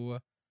 who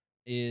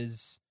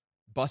is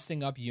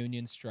busting up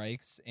union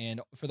strikes,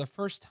 and for the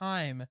first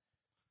time,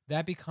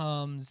 that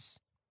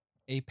becomes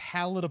a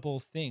palatable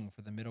thing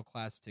for the middle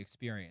class to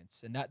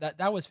experience, and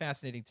that was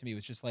fascinating to me. It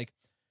was just like,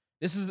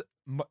 this is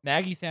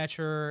Maggie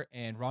Thatcher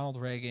and Ronald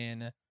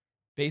Reagan.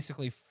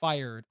 Basically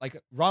fired, like,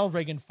 Ronald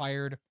Reagan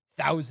fired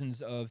thousands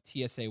of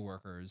TSA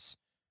workers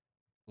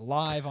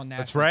live on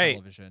national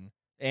television,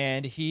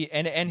 and he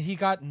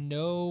got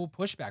no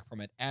pushback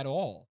from it at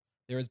all.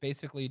 There was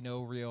basically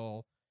no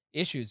real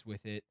issues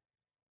with it,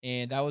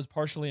 and that was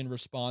partially in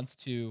response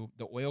to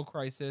the oil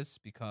crisis,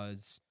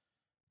 because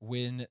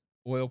when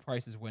oil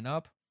prices went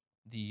up,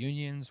 the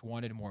unions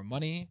wanted more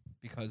money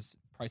because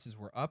prices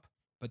were up,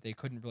 but they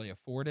couldn't really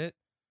afford it.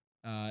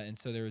 And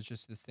so there was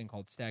just this thing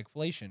called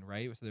stagflation,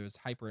 right? So there was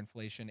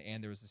hyperinflation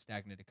and there was a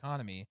stagnant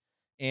economy.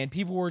 And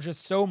people were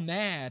just so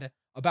mad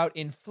about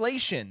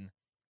inflation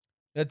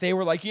that they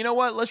were like, you know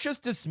what? Let's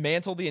just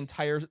dismantle the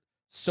entire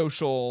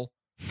social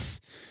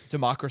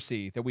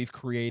democracy that we've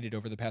created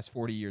over the past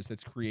 40 years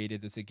that's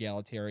created this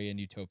egalitarian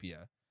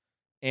utopia.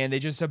 And they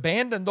just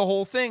abandoned the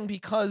whole thing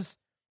because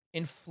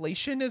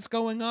inflation is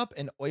going up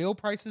and oil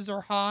prices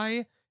are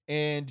high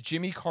and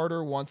Jimmy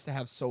Carter wants to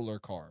have solar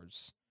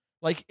cars.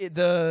 Like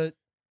I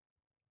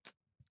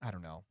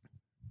don't know.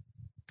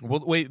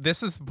 Well, wait,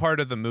 this is part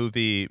of the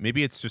movie.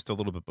 Maybe it's just a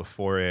little bit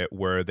before it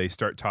where they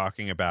start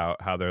talking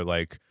about how they're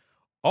like,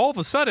 all of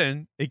a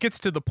sudden, it gets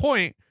to the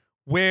point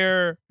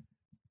where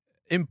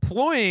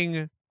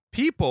employing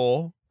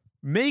people,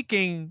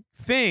 making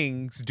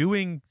things,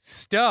 doing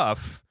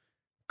stuff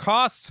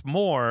costs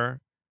more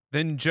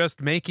than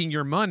just making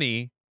your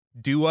money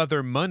do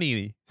other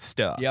money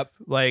stuff. Yep.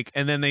 Like,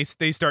 and then they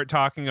start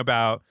talking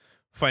about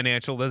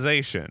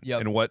financialization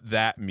Yep. and what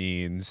that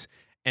means.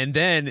 And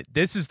then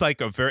this is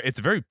like it's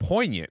very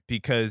poignant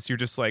because you're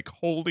just like,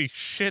 holy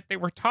shit, they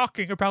were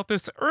talking about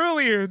this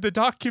earlier in the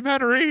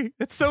documentary.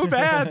 It's so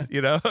bad,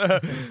 you know?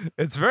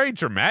 It's very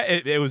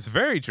dramatic. It was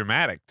very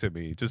dramatic to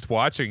me just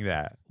watching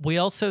that. We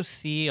also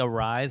see a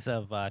rise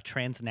of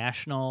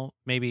transnational,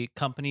 maybe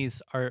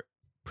companies are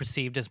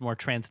perceived as more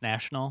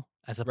transnational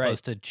as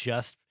opposed to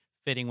just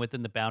fitting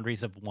within the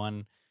boundaries of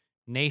one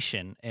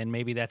nation. And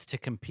maybe that's to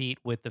compete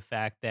with the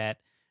fact that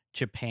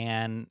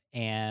Japan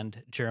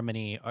and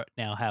Germany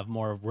now have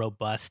more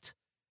robust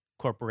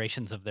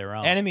corporations of their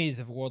own. Enemies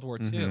of World War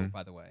II, Mm-hmm.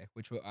 by the way,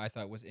 which I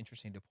thought was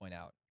interesting to point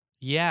out.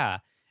 Yeah.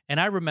 And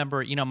I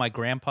remember, my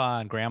grandpa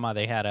and grandma,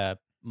 they had a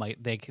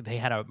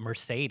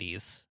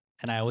Mercedes.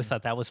 And I always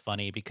thought that was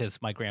funny because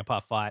my grandpa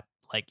fought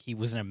like he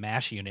was in a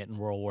MASH unit in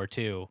World War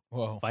II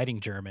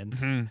fighting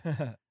Germans.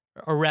 Mm-hmm.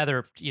 Or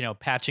rather,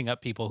 patching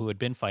up people who had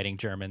been fighting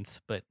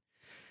Germans. But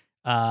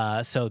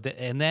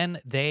and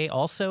then they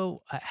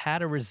also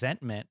had a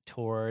resentment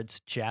towards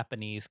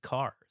Japanese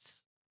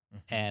cars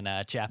and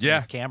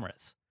Japanese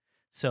cameras.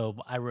 So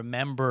I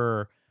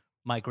remember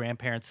my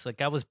grandparents,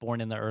 like I was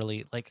born in the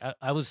early, like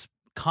I was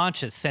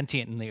conscious,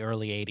 sentient in the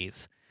early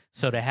 80s.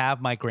 So to have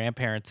my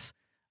grandparents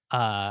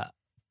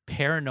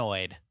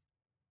paranoid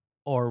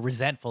or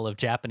resentful of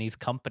Japanese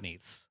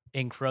companies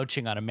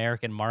encroaching on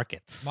American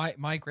markets.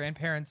 My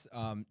grandparents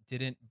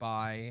didn't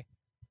buy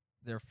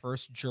their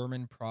first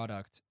German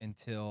product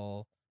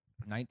until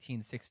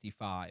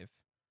 1965.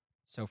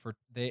 So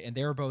they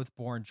were both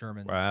born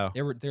German. Wow.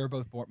 They were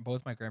both born.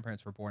 Both my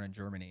grandparents were born in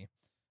Germany,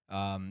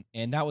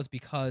 and that was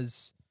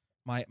because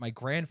my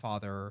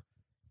grandfather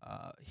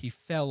he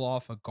fell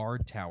off a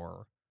guard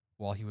tower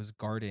while he was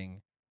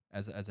guarding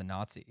as a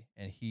Nazi,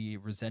 and he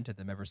resented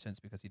them ever since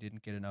because he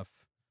didn't get enough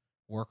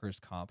workers'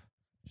 comp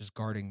just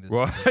guarding this.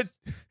 What?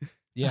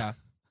 Yeah.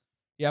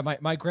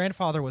 My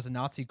grandfather was a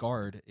Nazi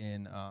guard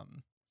in.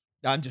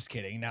 I'm just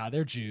kidding. Nah,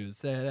 they're Jews.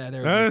 They're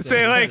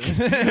David.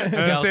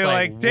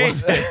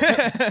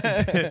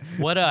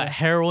 What a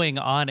harrowing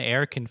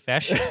on-air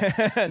confession.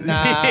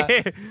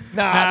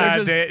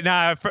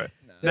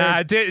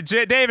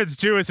 David's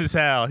Jewish as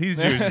hell. He's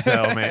Jewish as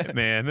hell,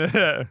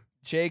 man.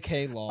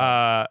 J.K.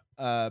 Law.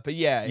 But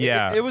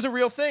yeah. It was a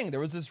real thing.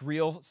 There was this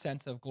real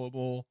sense of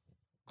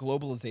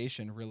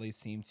globalization. Really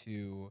seemed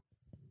to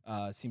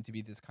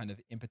be this kind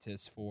of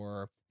impetus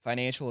for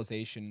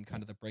financialization,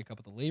 kind of the breakup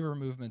of the labor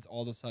movements.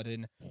 All of a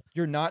sudden,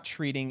 you're not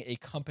treating a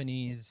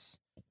company's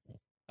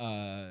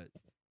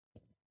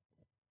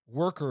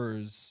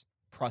workers'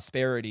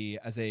 prosperity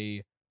as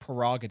a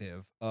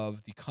prerogative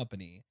of the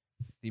company.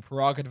 The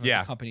prerogative of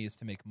the company is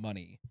to make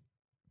money.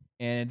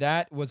 And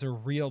that was a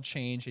real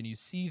change, and you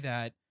see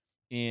that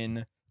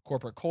in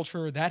corporate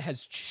culture. That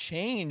has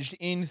changed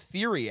in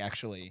theory,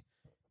 actually.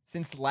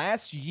 Since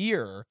last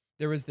year,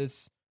 there was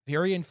this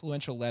very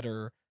influential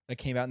letter that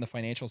came out in the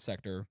financial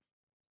sector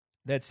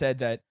that said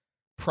that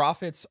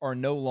profits are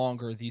no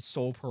longer the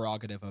sole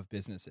prerogative of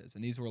businesses.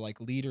 And these were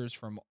like leaders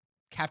from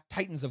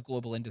titans of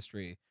global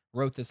industry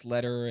wrote this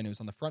letter, and it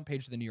was on the front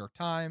page of the New York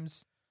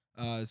Times.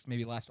 It was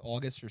maybe last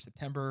August or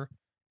September.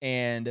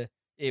 And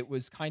it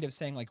was kind of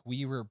saying like,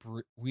 we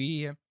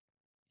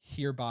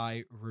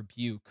hereby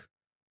rebuke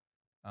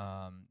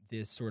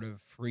this sort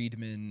of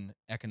Friedman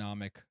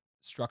economic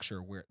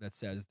structure that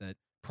says that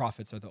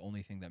profits are the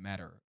only thing that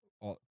matter.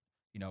 All,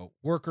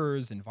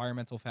 workers,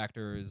 environmental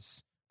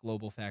factors,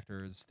 global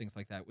factors, things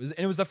like that.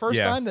 It was the first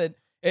time that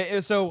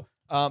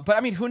but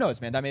I mean, who knows,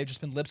 man? That may have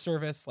just been lip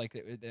service. Like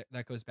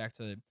that goes back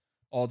to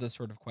all the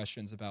sort of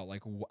questions about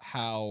like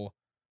how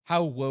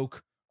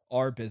woke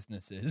are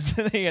businesses,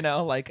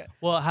 like.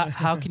 Well,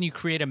 how can you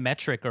create a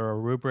metric or a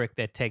rubric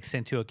that takes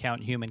into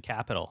account human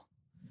capital?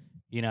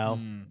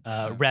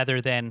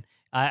 Rather than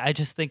I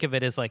just think of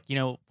it as like,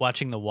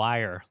 watching The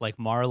Wire, like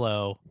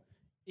Marlowe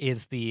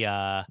is the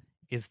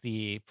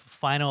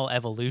final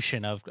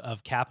evolution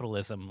of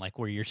capitalism, like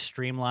where you're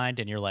streamlined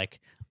and you're like,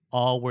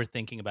 all we're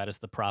thinking about is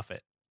the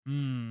profit.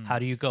 How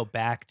do you go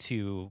back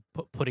to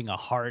putting a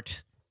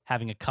heart,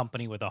 having a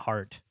company with a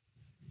heart?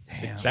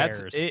 Damn. That's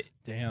cares. it.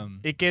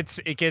 Damn. It gets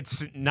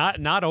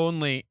not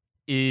only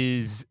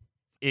is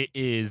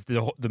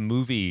the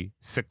movie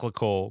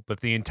cyclical,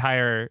 but the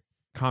entire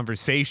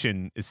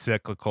conversation is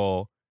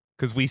cyclical,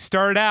 because we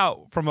start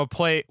out from a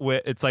place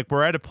where it's like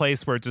we're at a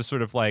place where it's just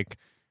sort of like,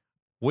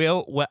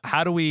 well,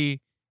 how do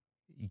we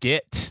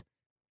get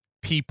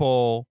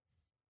people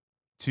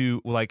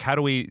to, like, how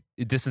do we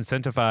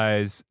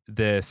disincentivize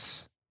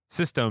this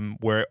system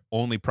where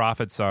only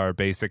profits are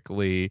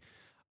basically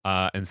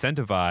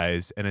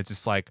incentivized? And it's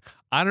just like,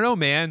 I don't know,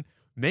 man,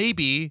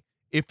 maybe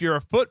if you're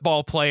a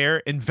football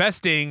player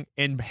investing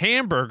in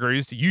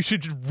hamburgers, you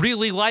should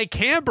really like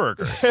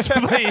hamburgers.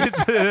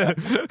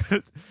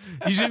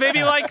 You should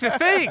maybe like the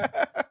thing.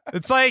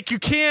 It's like you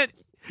can't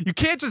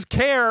just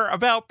care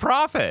about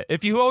profit.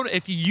 If you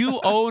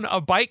own a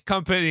bike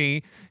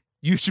company,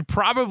 you should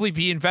probably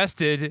be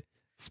invested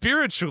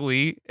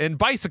spiritually in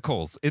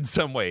bicycles in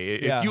some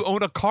way. Yeah. If you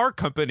own a car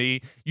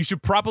company, you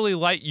should probably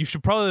like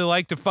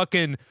to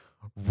fucking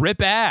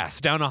rip ass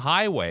down a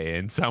highway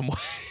in some way.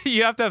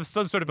 You have to have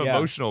some sort of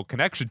emotional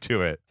connection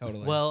to it.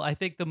 Totally. Well, I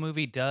think the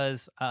movie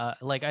does.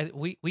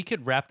 We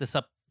could wrap this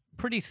up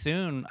pretty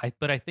soon.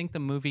 But I think the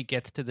movie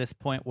gets to this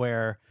point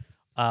where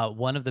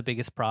one of the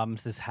biggest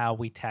problems is how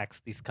we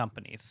tax these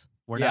companies.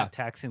 We're not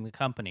taxing the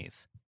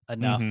companies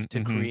enough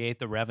to create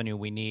the revenue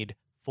we need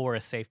for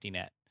a safety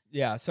net.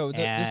 Yeah. So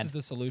this is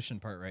the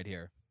solution part right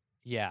here.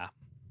 Yeah.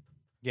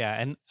 Yeah,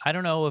 and I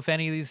don't know if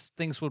any of these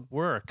things would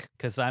work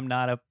because I'm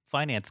not a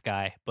finance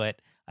guy,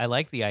 but I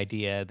like the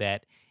idea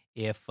that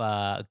if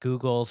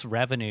Google's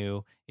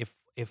revenue, if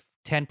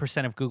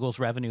 10% of Google's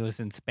revenue is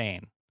in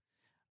Spain,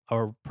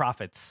 or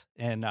profits,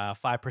 and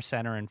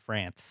 5% are in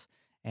France,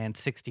 and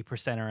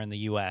 60% are in the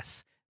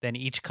U.S., then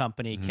each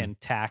company can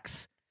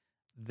tax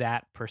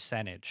that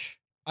percentage.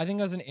 I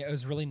think it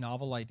was a really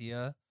novel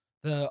idea.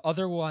 The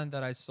other one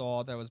that I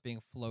saw that was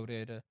being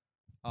floated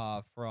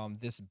from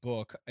this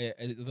book,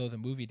 though the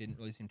movie didn't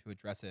really seem to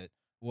address it,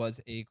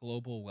 was a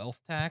global wealth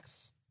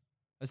tax.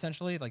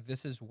 Essentially, like,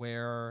 this is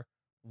where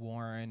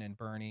Warren and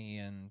Bernie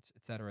and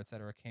et cetera,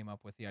 came up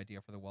with the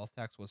idea for the wealth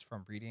tax, was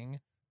from reading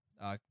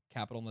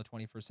Capital in the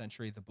 21st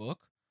Century, the book.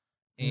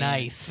 And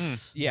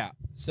Nice. Yeah.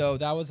 So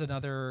that was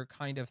another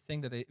kind of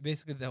thing that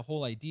basically the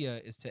whole idea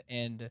is to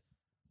end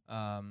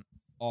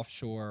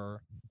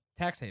offshore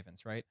tax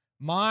havens, right?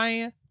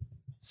 My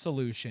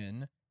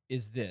solution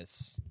is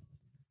this.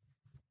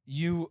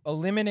 You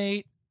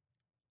eliminate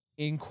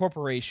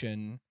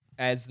incorporation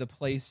as the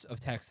place of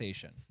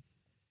taxation.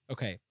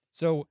 Okay,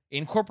 so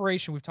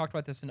incorporation, we've talked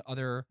about this in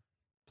other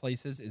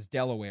places, is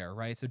Delaware,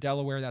 right? So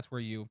Delaware, that's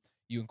where you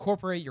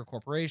incorporate your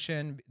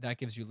corporation. That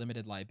gives you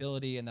limited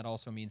liability, and that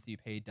also means that you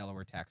pay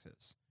Delaware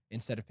taxes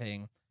instead of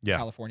paying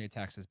California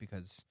taxes,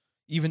 because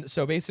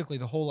so basically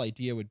the whole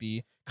idea would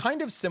be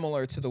kind of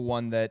similar to the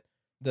one that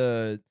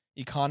the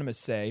economists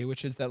say,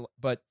 which is that,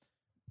 but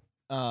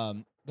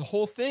the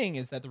whole thing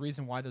is that the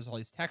reason why there's all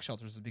these tax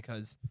shelters is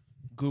because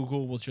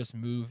Google will just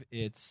move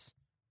its,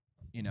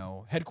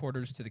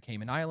 headquarters to the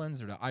Cayman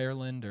Islands or to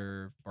Ireland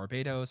or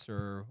Barbados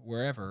or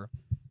wherever.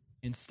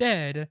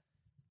 Instead,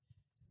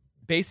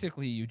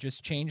 basically, you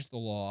just change the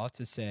law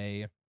to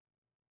say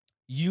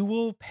you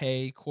will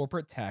pay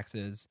corporate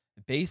taxes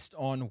based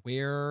on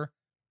where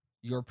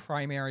your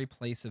primary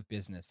place of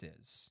business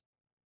is.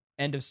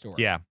 End of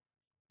story. Yeah.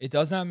 It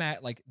does not matter.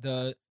 Like,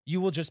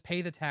 you will just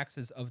pay the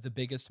taxes of the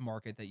biggest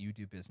market that you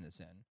do business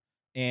in.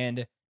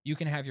 And you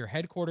can have your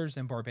headquarters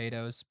in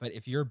Barbados, but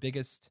if your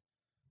biggest,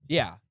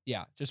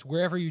 just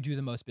wherever you do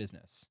the most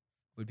business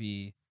would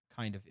be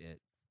kind of it.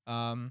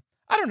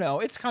 I don't know.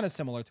 It's kind of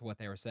similar to what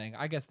they were saying.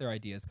 I guess their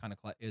idea is kind of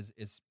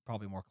is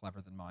probably more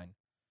clever than mine.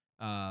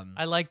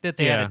 I like that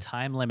they had a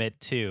time limit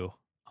too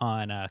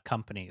on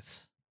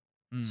companies.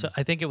 So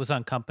I think it was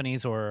on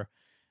companies or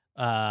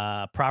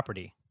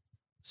property.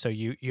 So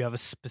you have a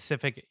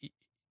specific,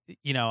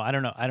 I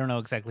don't know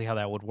exactly how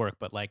that would work,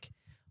 but like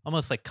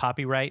almost like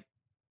copyright.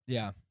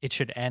 Yeah. It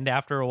should end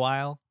after a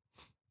while.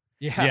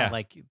 Yeah.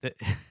 Like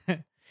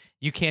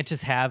you can't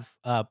just have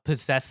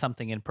possess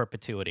something in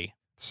perpetuity.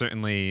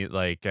 Certainly,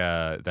 like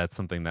that's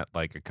something that,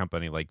 like, a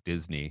company like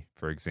Disney,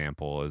 for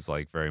example, is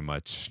like very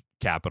much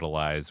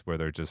capitalized, where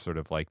they're just sort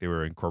of like, they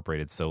were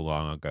incorporated so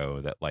long ago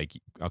that, like,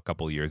 a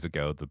couple of years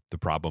ago, the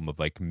problem of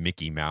like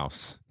Mickey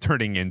Mouse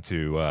turning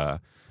into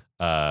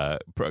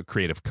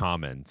Creative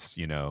Commons,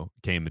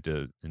 came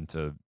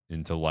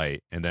into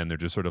light, and then they're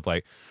just sort of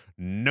like,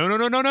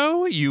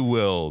 no, you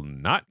will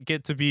not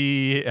get to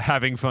be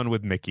having fun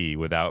with Mickey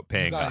without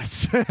paying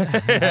us.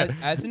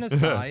 As an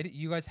aside,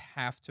 you guys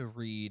have to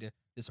read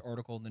this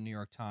article in the New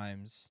York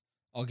Times.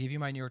 I'll give you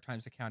my New York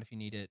Times account if you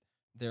need it.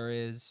 There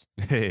is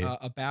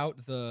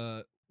about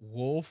the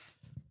wolf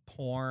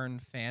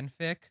porn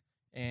fanfic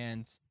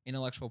and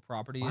intellectual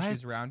property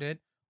issues around it.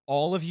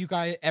 All of you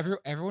guys,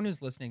 everyone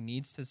who's listening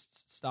needs to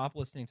stop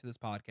listening to this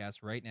podcast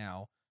right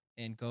now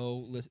and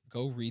go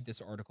read this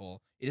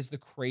article. It is the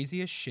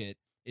craziest shit.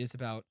 It is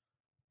about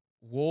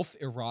wolf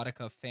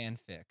erotica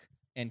fanfic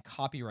and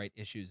copyright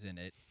issues in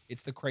it.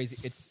 It's the crazy.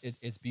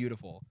 It's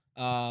beautiful.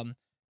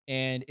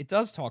 And it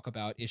does talk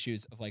about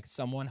issues of like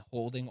someone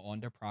holding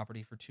onto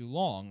property for too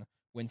long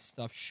when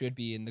stuff should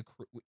be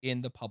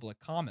in the public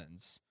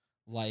commons.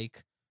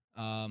 Like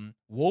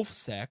wolf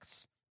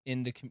sex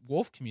in the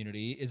wolf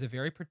community is a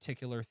very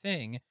particular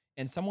thing,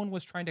 and someone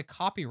was trying to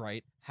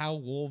copyright how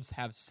wolves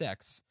have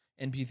sex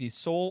and be the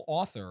sole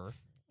author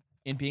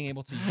in being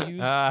able to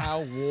use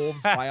how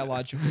wolves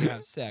biologically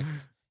have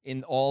sex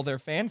in all their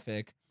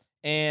fanfic.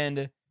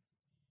 And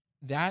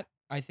that,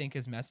 I think,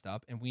 is messed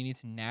up, and we need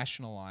to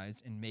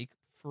nationalize and make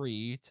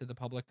free to the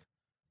public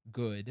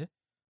good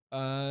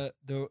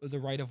the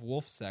right of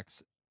wolf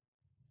sex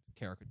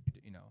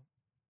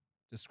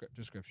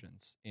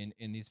descriptions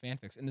in these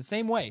fanfics in the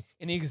same way,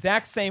 in the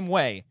exact same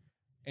way.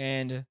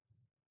 And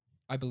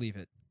I believe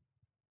it.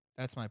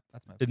 That's my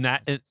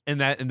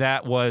and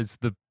that was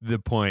the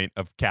point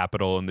of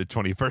Capital in the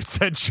 21st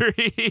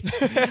century.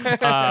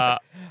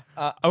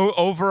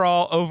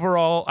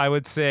 Overall, I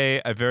would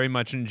say I very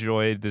much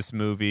enjoyed this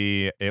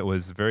movie. It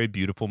was a very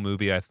beautiful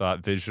movie, I thought,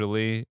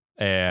 visually,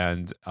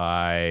 and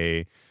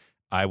I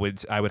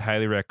would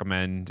highly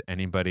recommend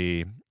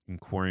anybody in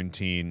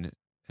quarantine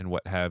and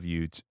what have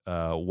you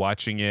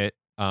watching it.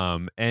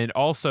 And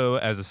also,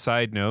 as a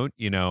side note,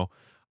 we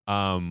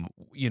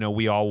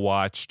all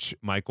watched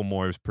Michael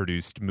Moore's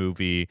produced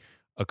movie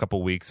a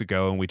couple weeks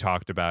ago, and we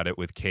talked about it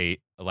with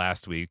Kate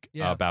last week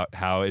about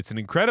how it's an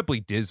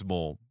incredibly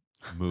dismal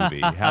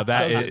movie. How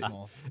that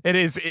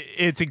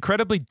it's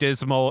incredibly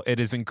dismal. It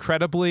is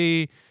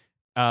incredibly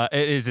it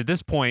is at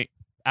this point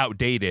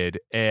outdated,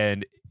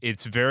 and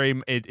it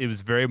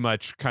was very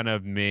much kind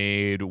of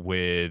made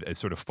with a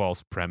sort of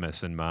false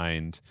premise in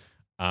mind.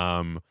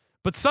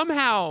 But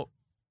somehow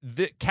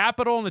the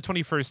Capital in the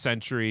 21st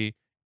century,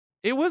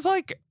 it was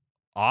like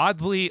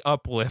oddly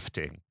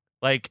uplifting.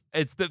 Like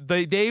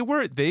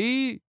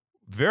they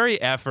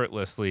very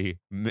effortlessly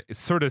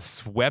sort of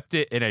swept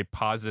it in a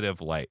positive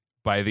light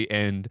by the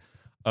end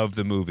of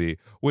the movie,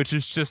 which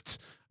is just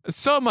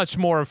so much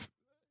more,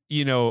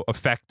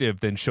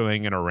 effective than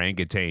showing an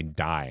orangutan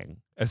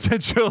dying.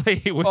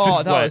 Essentially, which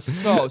that was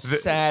so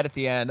sad at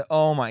the end.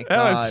 Oh my god,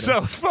 that was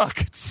so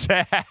fucking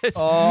sad.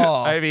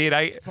 Oh, I mean,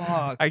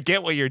 I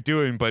get what you're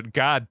doing, but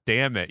god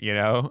damn it,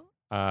 Yeah.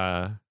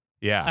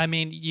 I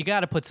mean, you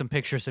got to put some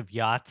pictures of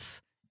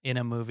yachts in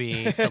a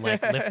movie to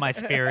like lift my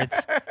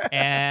spirits,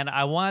 and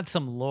I want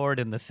some Lord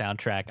in the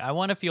soundtrack. I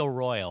want to feel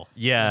royal.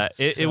 Yeah,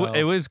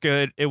 it was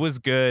good. It was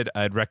good.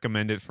 I'd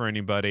recommend it for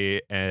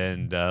anybody.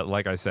 And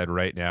like I said,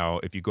 right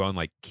now, if you go on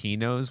like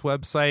Kino's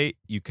website,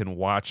 you can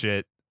watch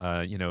it.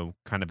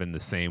 Kind of in the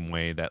same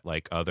way that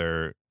like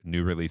other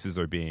new releases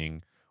are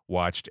being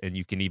watched, and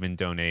you can even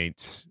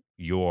donate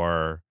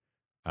your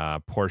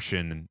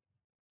portion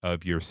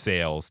of your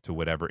sales to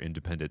whatever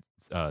independent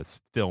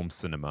film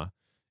cinema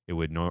it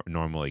would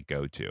normally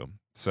go to.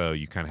 So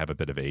you kind of have a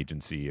bit of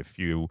agency if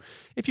you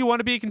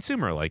want to be a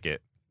consumer like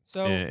it.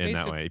 So in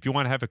that way, if you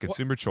want to have a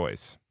consumer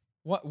choice.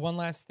 One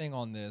last thing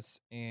on this,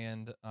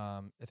 and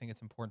I think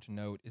it's important to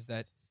note, is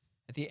that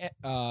at the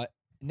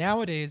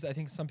nowadays, I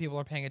think some people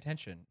are paying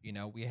attention.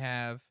 We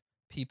have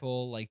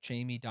people like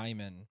Jamie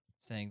Dimon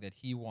saying that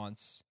he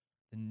wants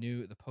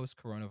the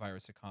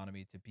post-coronavirus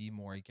economy to be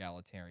more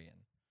egalitarian.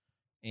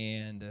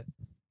 And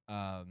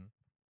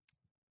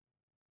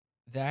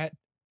that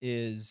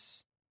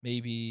is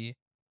maybe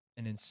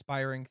an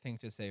inspiring thing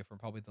to say from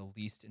probably the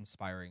least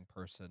inspiring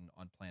person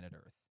on planet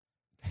Earth.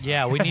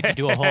 Yeah, we need to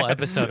do a whole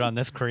episode on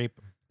this creep.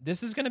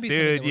 This is going to be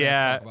something that we're going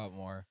to talk about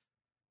more.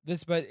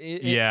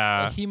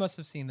 He must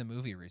have seen the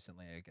movie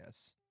recently, I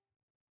guess.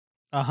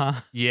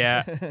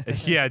 Yeah,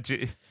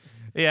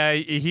 yeah.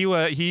 He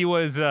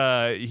was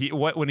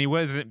when he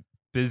wasn't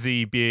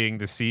busy being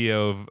the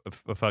CEO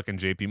of fucking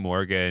JP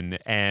Morgan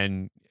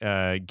and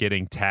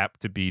getting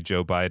tapped to be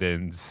Joe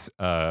Biden's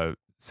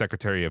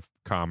Secretary of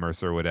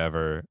Commerce or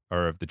whatever,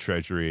 or of the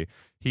Treasury.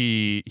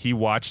 He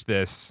watched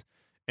this,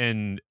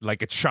 and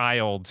like a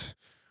child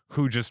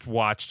who just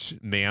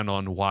watched Man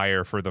on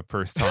Wire for the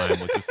first time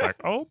was just like,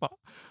 oh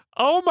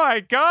my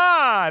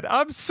God,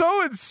 I'm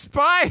so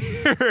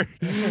inspired.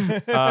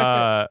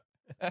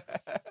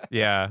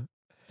 Yeah,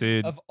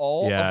 dude. Of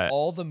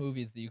all the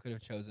movies that you could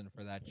have chosen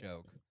for that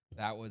joke,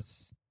 that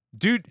was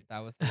the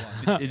one.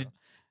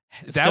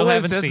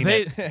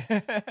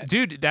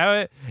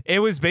 It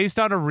was based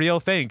on a real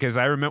thing, because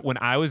I remember when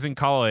I was in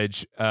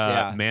college,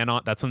 that's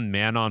when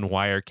Man on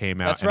Wire came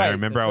out. That's and right. I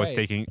remember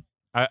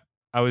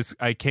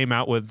I came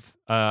out with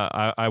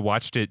I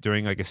watched it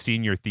during like a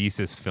senior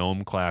thesis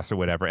film class or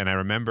whatever, and I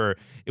remember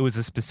it was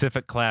a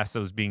specific class that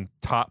was being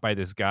taught by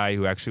this guy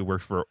who actually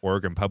worked for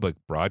Oregon Public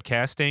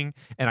Broadcasting,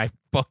 and I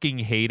fucking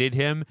hated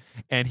him.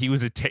 And he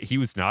was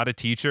not a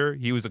teacher.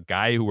 He was a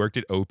guy who worked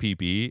at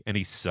OPB, and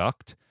he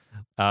sucked.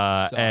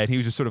 And he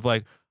was just sort of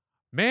like,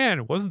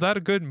 man, wasn't that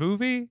a good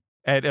movie?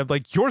 And I'm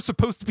like, you're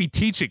supposed to be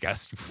teaching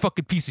us, you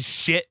fucking piece of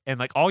shit. And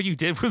like, all you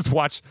did was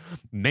watch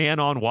Man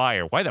on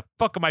Wire. Why the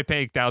fuck am I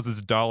paying thousands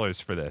of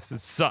dollars for this?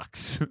 This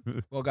sucks.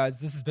 Well, guys,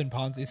 this has been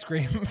Ponzi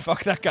Scream.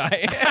 Fuck that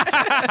guy.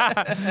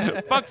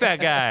 Fuck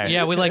that guy.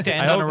 Yeah, we like to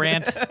end on a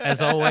rant,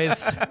 as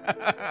always.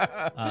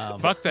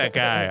 Fuck that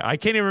guy. I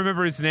can't even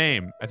remember his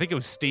name. I think it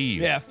was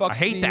Steve. Yeah, fuck I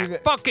hate Steve.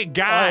 that fucking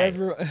guy.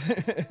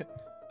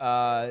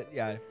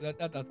 Yeah,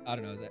 that I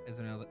don't know. Is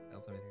there anything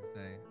else to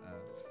say?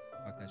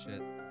 Fuck that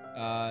shit.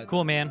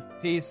 Cool, man.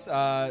 Peace.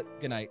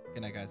 Good night.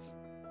 Good night, guys.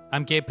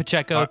 I'm Gabe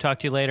Pacheco. Talk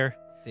to you later.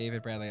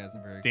 David Bradley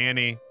Eisenberg.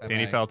 Danny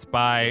Bye-bye. Feltz.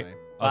 Bye.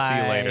 Bye. I'll see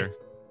you Bye. later.